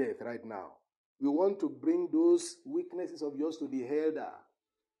to death right now. We want to bring those weaknesses of yours to the elders,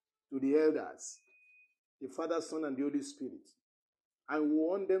 the Father, Son, and the Holy Spirit. And we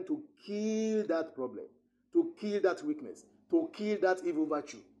want them to kill that problem, to kill that weakness, to kill that evil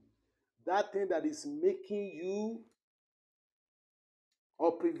virtue. That thing that is making you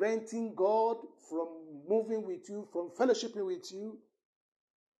or preventing God from moving with you, from fellowshipping with you.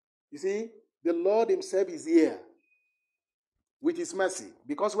 You see, the Lord himself is here with his mercy.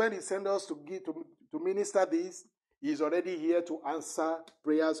 Because when he sent us to minister this, he is already here to answer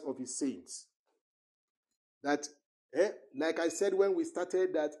prayers of his saints. That, like I said when we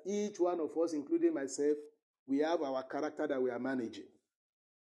started, that each one of us, including myself, we have our character that we are managing.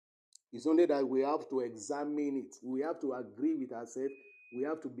 It's only that we have to examine it. We have to agree with ourselves. We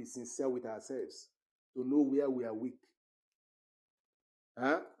have to be sincere with ourselves to know where we are weak.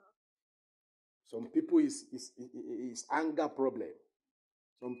 Some people is anger problem.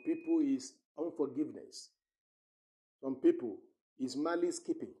 Some people is unforgiveness. Some people is malice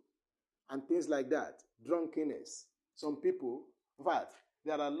keeping and things like that. Drunkenness. Some people, in fact,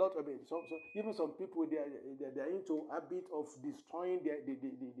 there are a lot of it. Even some people they are into habit of destroying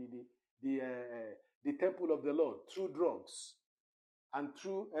the temple of the Lord through drugs and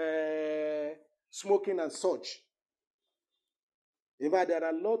through smoking and such. In fact, there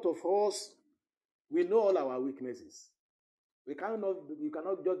are a lot of us. We know all our weaknesses. You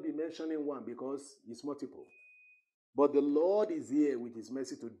cannot just be mentioning one because it's multiple. But the Lord is here with his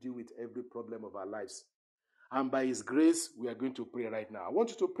mercy to deal with every problem of our lives. And by his grace, we are going to pray right now. I want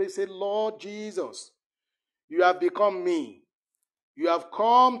you to pray, say, Lord Jesus, you have become me. You have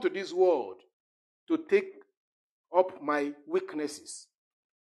come to this world to take up my weaknesses.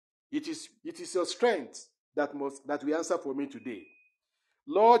 It is your strength that will answer for me today.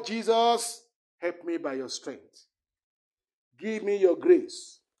 Lord Jesus, help me by your strength. Give me your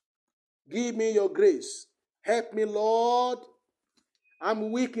grace. Give me your grace. Help me, Lord.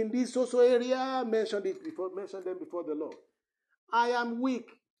 I'm weak in this social area. Mention them before the Lord. I am weak.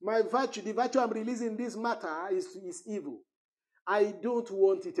 My virtue, the virtue I'm releasing in this matter is evil. I don't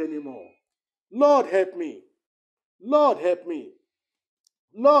want it anymore. Lord, help me. Lord, help me.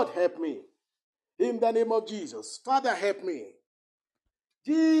 Lord, help me. In the name of Jesus. Father, help me.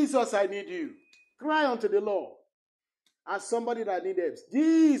 Jesus, I need you. Cry unto the Lord. As somebody that needs help.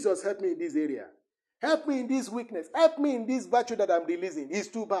 Jesus, help me in this area. Help me in this weakness. Help me in this virtue that I'm releasing. It's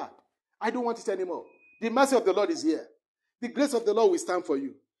too bad. I don't want it anymore. The mercy of the Lord is here. The grace of the Lord will stand for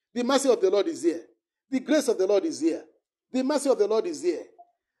you. The mercy of the Lord is here. The grace of the Lord is here. The mercy of the Lord is here.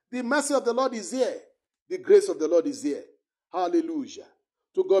 The mercy of the Lord is here. The grace of the Lord is here. Hallelujah.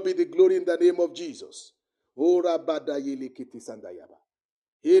 To God be the glory in the name of Jesus. Ora bada yele kiti sandayaba.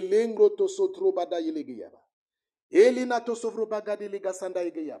 Elengro to sotro bada yele giyaba. Elina to sovro bagadi liga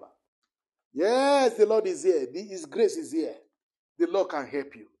sandayaba. Yes, the Lord is here. His grace is here. The Lord can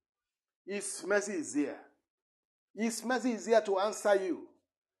help you. His mercy is here. His mercy is here to answer you.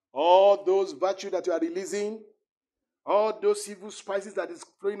 All those virtues that you are releasing, all those evil spices that is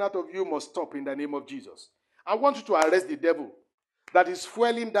flowing out of you must stop in the name of Jesus. I want you to arrest the devil that is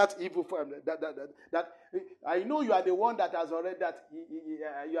fueling that evil. That I know you are the one that has already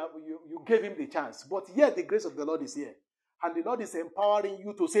you gave him the chance, but yet the grace of the Lord is here, and the Lord is empowering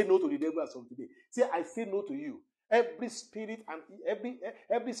you to say no to the devil as from today. Say, I say no to you. Every spirit and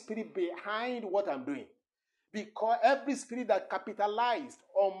every spirit behind what I'm doing. Because every spirit that capitalized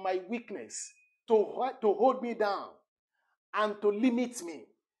on my weakness to hold me down and to limit me,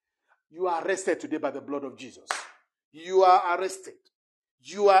 you are arrested today by the blood of Jesus. You are arrested.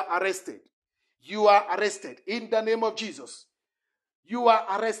 You are arrested. You are arrested in the name of Jesus. You are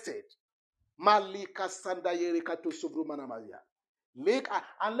arrested. Malika Sandayerika to Subrumanamalia.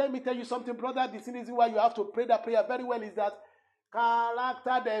 And let me tell you something, brother. The reason why you have to pray that prayer very well is that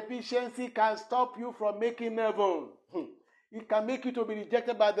character deficiency can stop you from making heaven. It can make you to be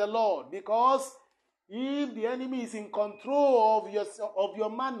rejected by the Lord, because if the enemy is in control of your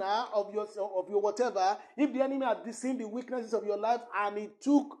manner, of your whatever, if the enemy has seen the weaknesses of your life and he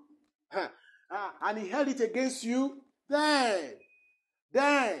took and he held it against you, then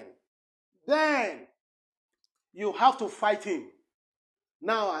you have to fight him.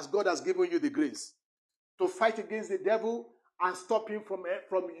 Now, as God has given you the grace to fight against the devil and stop him from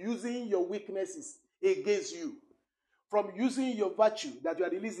using your weaknesses against you, from using your virtue that you are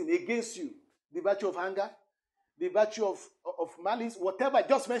releasing against you, the virtue of anger, the virtue of malice, whatever,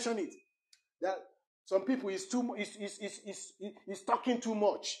 just mention it. That some people is talking too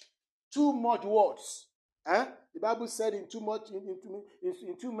much words. The Bible said in too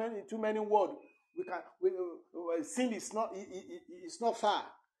many words, sin is not far.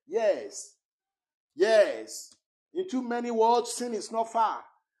 Yes. In too many words, sin is not far.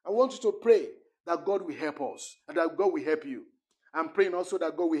 I want you to pray that God will help us and that God will help you. I'm praying also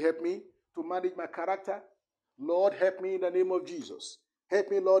that God will help me to manage my character. Lord, help me in the name of Jesus. Help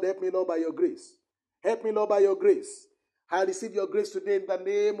me, Lord, by your grace. Help me, Lord, by your grace. I receive your grace today in the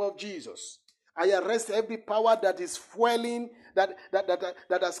name of Jesus. I arrest every power that is fueling, that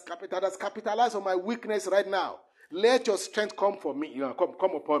has capitalized on my weakness right now. Let your strength come for me,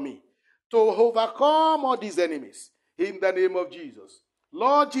 come upon me to overcome all these enemies in the name of Jesus.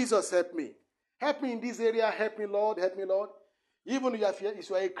 Lord Jesus, help me. Help me in this area. Help me, Lord. Help me, Lord. Even if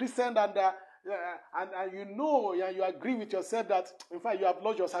you are a Christian and you know, you agree with yourself that, in fact, you have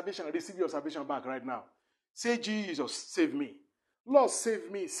lost your salvation, receive your salvation back right now. Say, Jesus, save me. Lord, save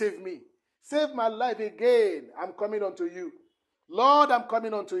me, save me. Save my life again. I'm coming unto you. Lord, I'm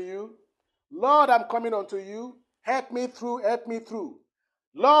coming unto you. Lord, I'm coming unto you. Help me through, help me through.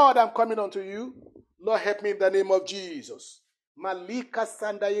 Lord, I'm coming unto you. Lord, help me in the name of Jesus. Malika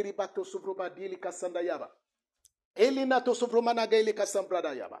sandayiri bato subrobadili kasandayaba. Elina to subromanagali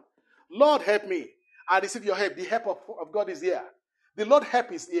kasambradayaba. Lord, help me. I receive your help. The help of God is here. The Lord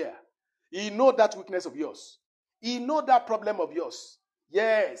help is here. He knows that weakness of yours. He knows that problem of yours.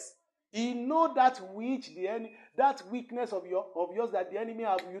 Yes. He knows that weakness of yours that the enemy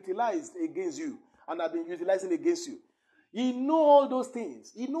have utilized against you and have been utilizing against you. He knows all those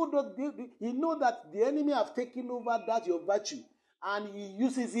things. He knows that the enemy have taken over that your virtue and he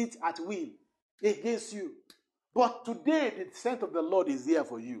uses it at will against you. But today the strength of the Lord is here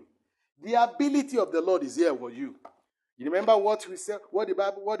for you. The ability of the Lord is here for you. You remember what we said, what the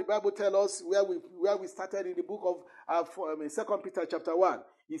Bible tells us where we started in the book of 2 Peter chapter 1.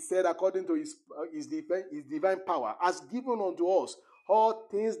 He said, according to his divine power, has given unto us all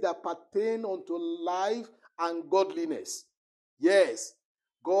things that pertain unto life and godliness. Yes,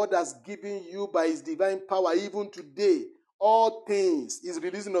 God has given you by his divine power, even today, all things is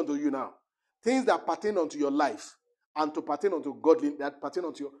releasing unto you now. Things that pertain unto your life and to pertain unto godliness, that pertain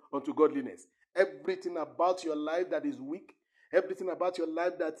unto godliness. Everything about your life that is weak, everything about your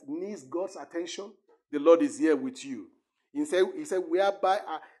life that needs God's attention, the Lord is here with you. He said,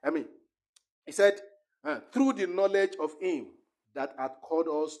 through the knowledge of him that hath called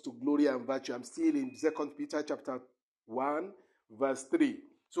us to glory and virtue. I'm still in 2 Peter chapter 1, verse 3.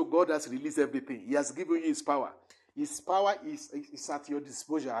 So God has released everything. He has given you his power. His power is at your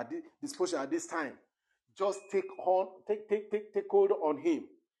disposal at this time. Just take hold on him.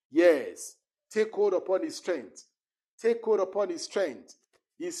 Yes. Take hold upon his strength. Take hold upon his strength.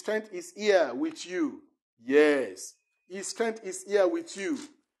 His strength is here with you. Yes. His strength is here with you.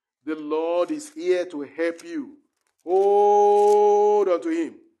 The Lord is here to help you. Hold on to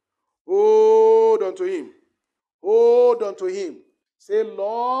him. Hold on to him. Hold on to him. Say,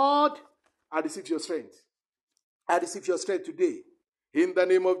 Lord, I receive your strength. I receive your strength today. In the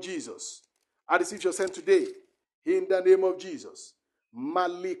name of Jesus. I receive your strength today. In the name of Jesus.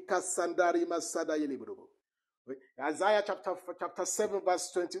 Malika Sandari Masada Yelibrobo. Isaiah chapter 7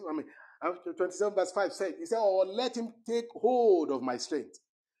 verse 27 verse 5 said, he said, oh, let him take hold of my strength,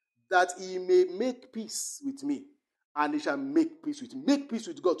 that he may make peace with me, and he shall make peace with me. Make peace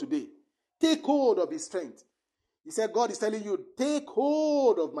with God today. Take hold of his strength. He said, God is telling you, take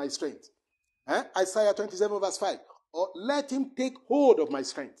hold of my strength. Isaiah 27 verse 5. Or let him take hold of my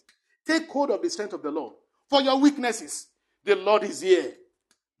strength. Take hold of the strength of the Lord. For your weaknesses, the Lord is here.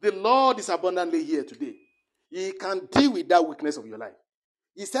 The Lord is abundantly here today. He can deal with that weakness of your life.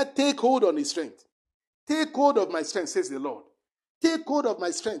 He said, take hold on his strength. Take hold of my strength, says the Lord. Take hold of my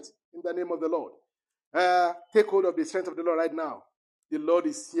strength in the name of the Lord. Take hold of the strength of the Lord right now. The Lord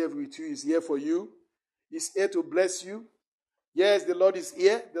is here with you. He's here for you. He's here to bless you. Yes, the Lord is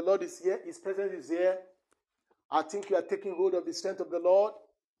here. The Lord is here. His presence is here. I think you are taking hold of the strength of the Lord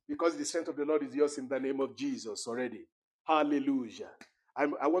because the strength of the Lord is yours in the name of Jesus already. Hallelujah.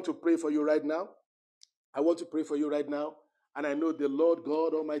 I want to pray for you right now. I want to pray for you right now. And I know the Lord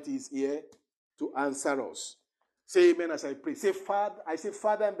God Almighty is here to answer us. Say amen as I pray. Say, Father,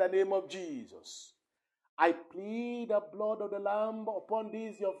 Father, in the name of Jesus, I plead the blood of the Lamb upon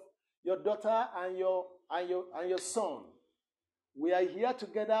this, your daughter and your son. We are here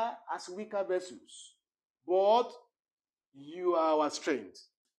together as weaker vessels, but you are our strength.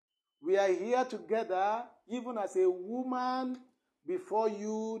 We are here together even as a woman before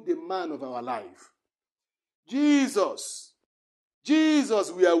you, the man of our life. Jesus,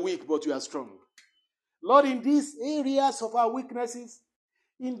 we are weak, but you are strong. Lord, in these areas of our weaknesses,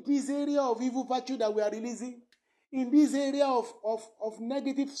 in this area of evil virtue that we are releasing, in this area of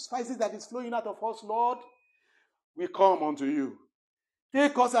negative spices that is flowing out of us, Lord, we come unto you.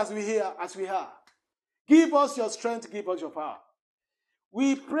 Take us as we are. Give us your strength, give us your power.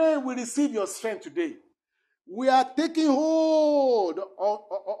 We pray we receive your strength today. We are taking hold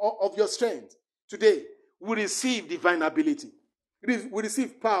of your strength today. We receive divine ability. We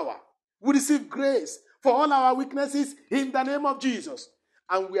receive power. We receive grace for all our weaknesses in the name of Jesus.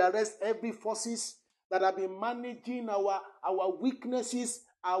 And we arrest every forces that have been managing our weaknesses,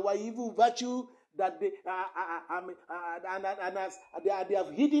 our evil virtue, that they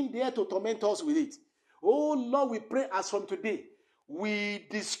have hidden there to torment us with it. Oh Lord, we pray as from today, we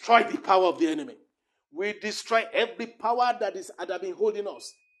destroy the power of the enemy. We destroy every power that have been holding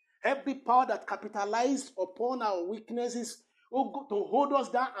us. Every power that capitalized upon our weaknesses, to hold us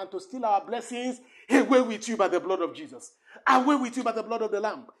down and to steal our blessings, away with you by the blood of Jesus. Away with you by the blood of the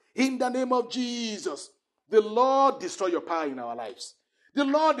Lamb. In the name of Jesus, the Lord destroy your power in our lives. The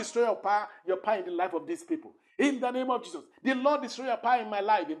Lord destroy your power in the life of these people. In the name of Jesus. The Lord destroy your power in my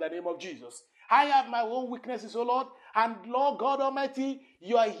life in the name of Jesus. I have my own weaknesses, oh Lord. And Lord God Almighty,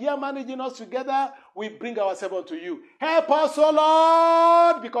 you are here managing us together. We bring ourselves unto you. Help us, oh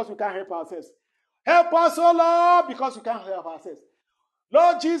Lord, because we can't help ourselves. Help us, oh Lord, because we can't help ourselves.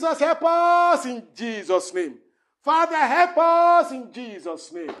 Lord Jesus, help us in Jesus' name. Father, help us in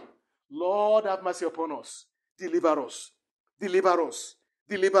Jesus' name. Lord, have mercy upon us. Deliver us. Deliver us.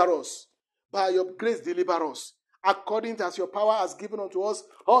 Deliver us. By your grace, deliver us. According to as your power has given unto us,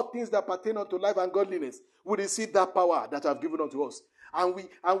 all things that pertain unto life and godliness, we receive that power that you have given unto us. And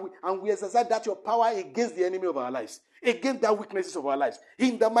we exercise that your power against the enemy of our lives, against the weaknesses of our lives.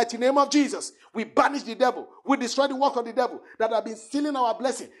 In the mighty name of Jesus, we banish the devil. We destroy the work of the devil that have been stealing our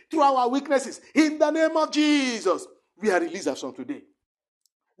blessing through our weaknesses. In the name of Jesus, we are released as from today.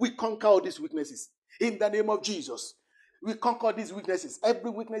 We conquer all these weaknesses. In the name of Jesus, we conquer these weaknesses.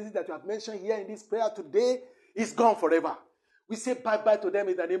 Every weakness that you have mentioned here in this prayer today is gone forever. We say bye-bye to them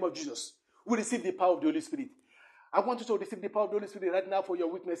in the name of Jesus. We receive the power of the Holy Spirit. I want you to receive the power of the Holy Spirit right now for your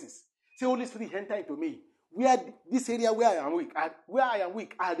weaknesses. Say, Holy Spirit, enter into me. This area where I am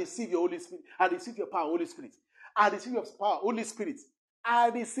weak, I receive your Holy Spirit. I receive your power, Holy Spirit. I receive your power, Holy Spirit. I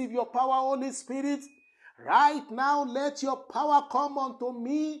receive your power, Holy Spirit. Right now, let your power come unto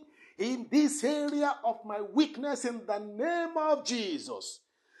me in this area of my weakness in the name of Jesus.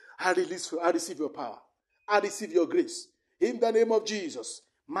 I receive your power. I receive your grace in the name of Jesus.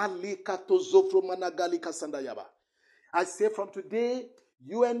 I say from today,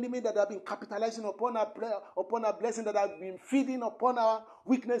 you enemy that have been capitalizing upon our prayer, upon our blessing, that have been feeding upon our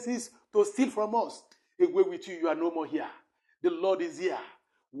weaknesses to steal from us, away with you. You are no more here. The Lord is here.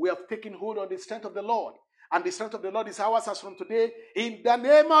 We have taken hold on the strength of the Lord. And the strength of the Lord is ours as from today. In the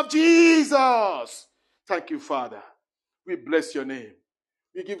name of Jesus. Thank you, Father. We bless your name.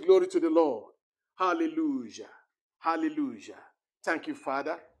 We give glory to the Lord. Hallelujah. Hallelujah. Thank you,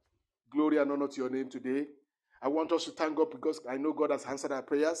 Father. Glory and honor to your name today. I want us to thank God because I know God has answered our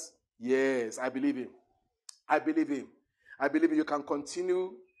prayers. Yes, I believe him. I believe him. I believe you can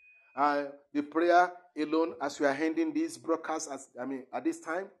continue the prayer alone as we are ending this broadcast at this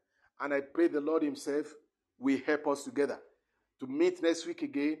time. And I pray the Lord himself will help us together to meet next week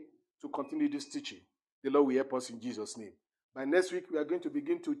again to continue this teaching. The Lord will help us in Jesus' name. By next week, we are going to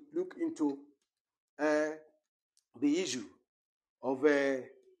begin to look into the issue of the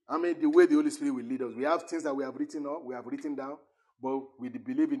way the Holy Spirit will lead us. We have things that we have written down, but we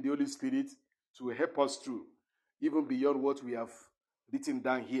believe in the Holy Spirit to help us through, even beyond what we have written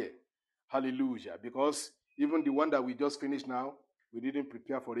down here. Hallelujah. Because even the one that we just finished now, we didn't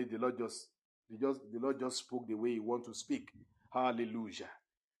prepare for it. The Lord just spoke the way He wants to speak. Hallelujah.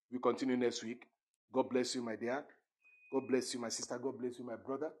 We continue next week. God bless you, my dear. God bless you, my sister. God bless you, my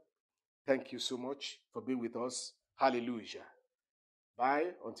brother. Thank you so much for being with us. Hallelujah. Bye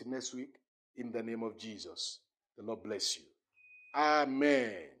until next week. In the name of Jesus. The Lord bless you.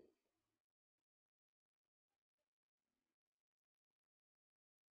 Amen.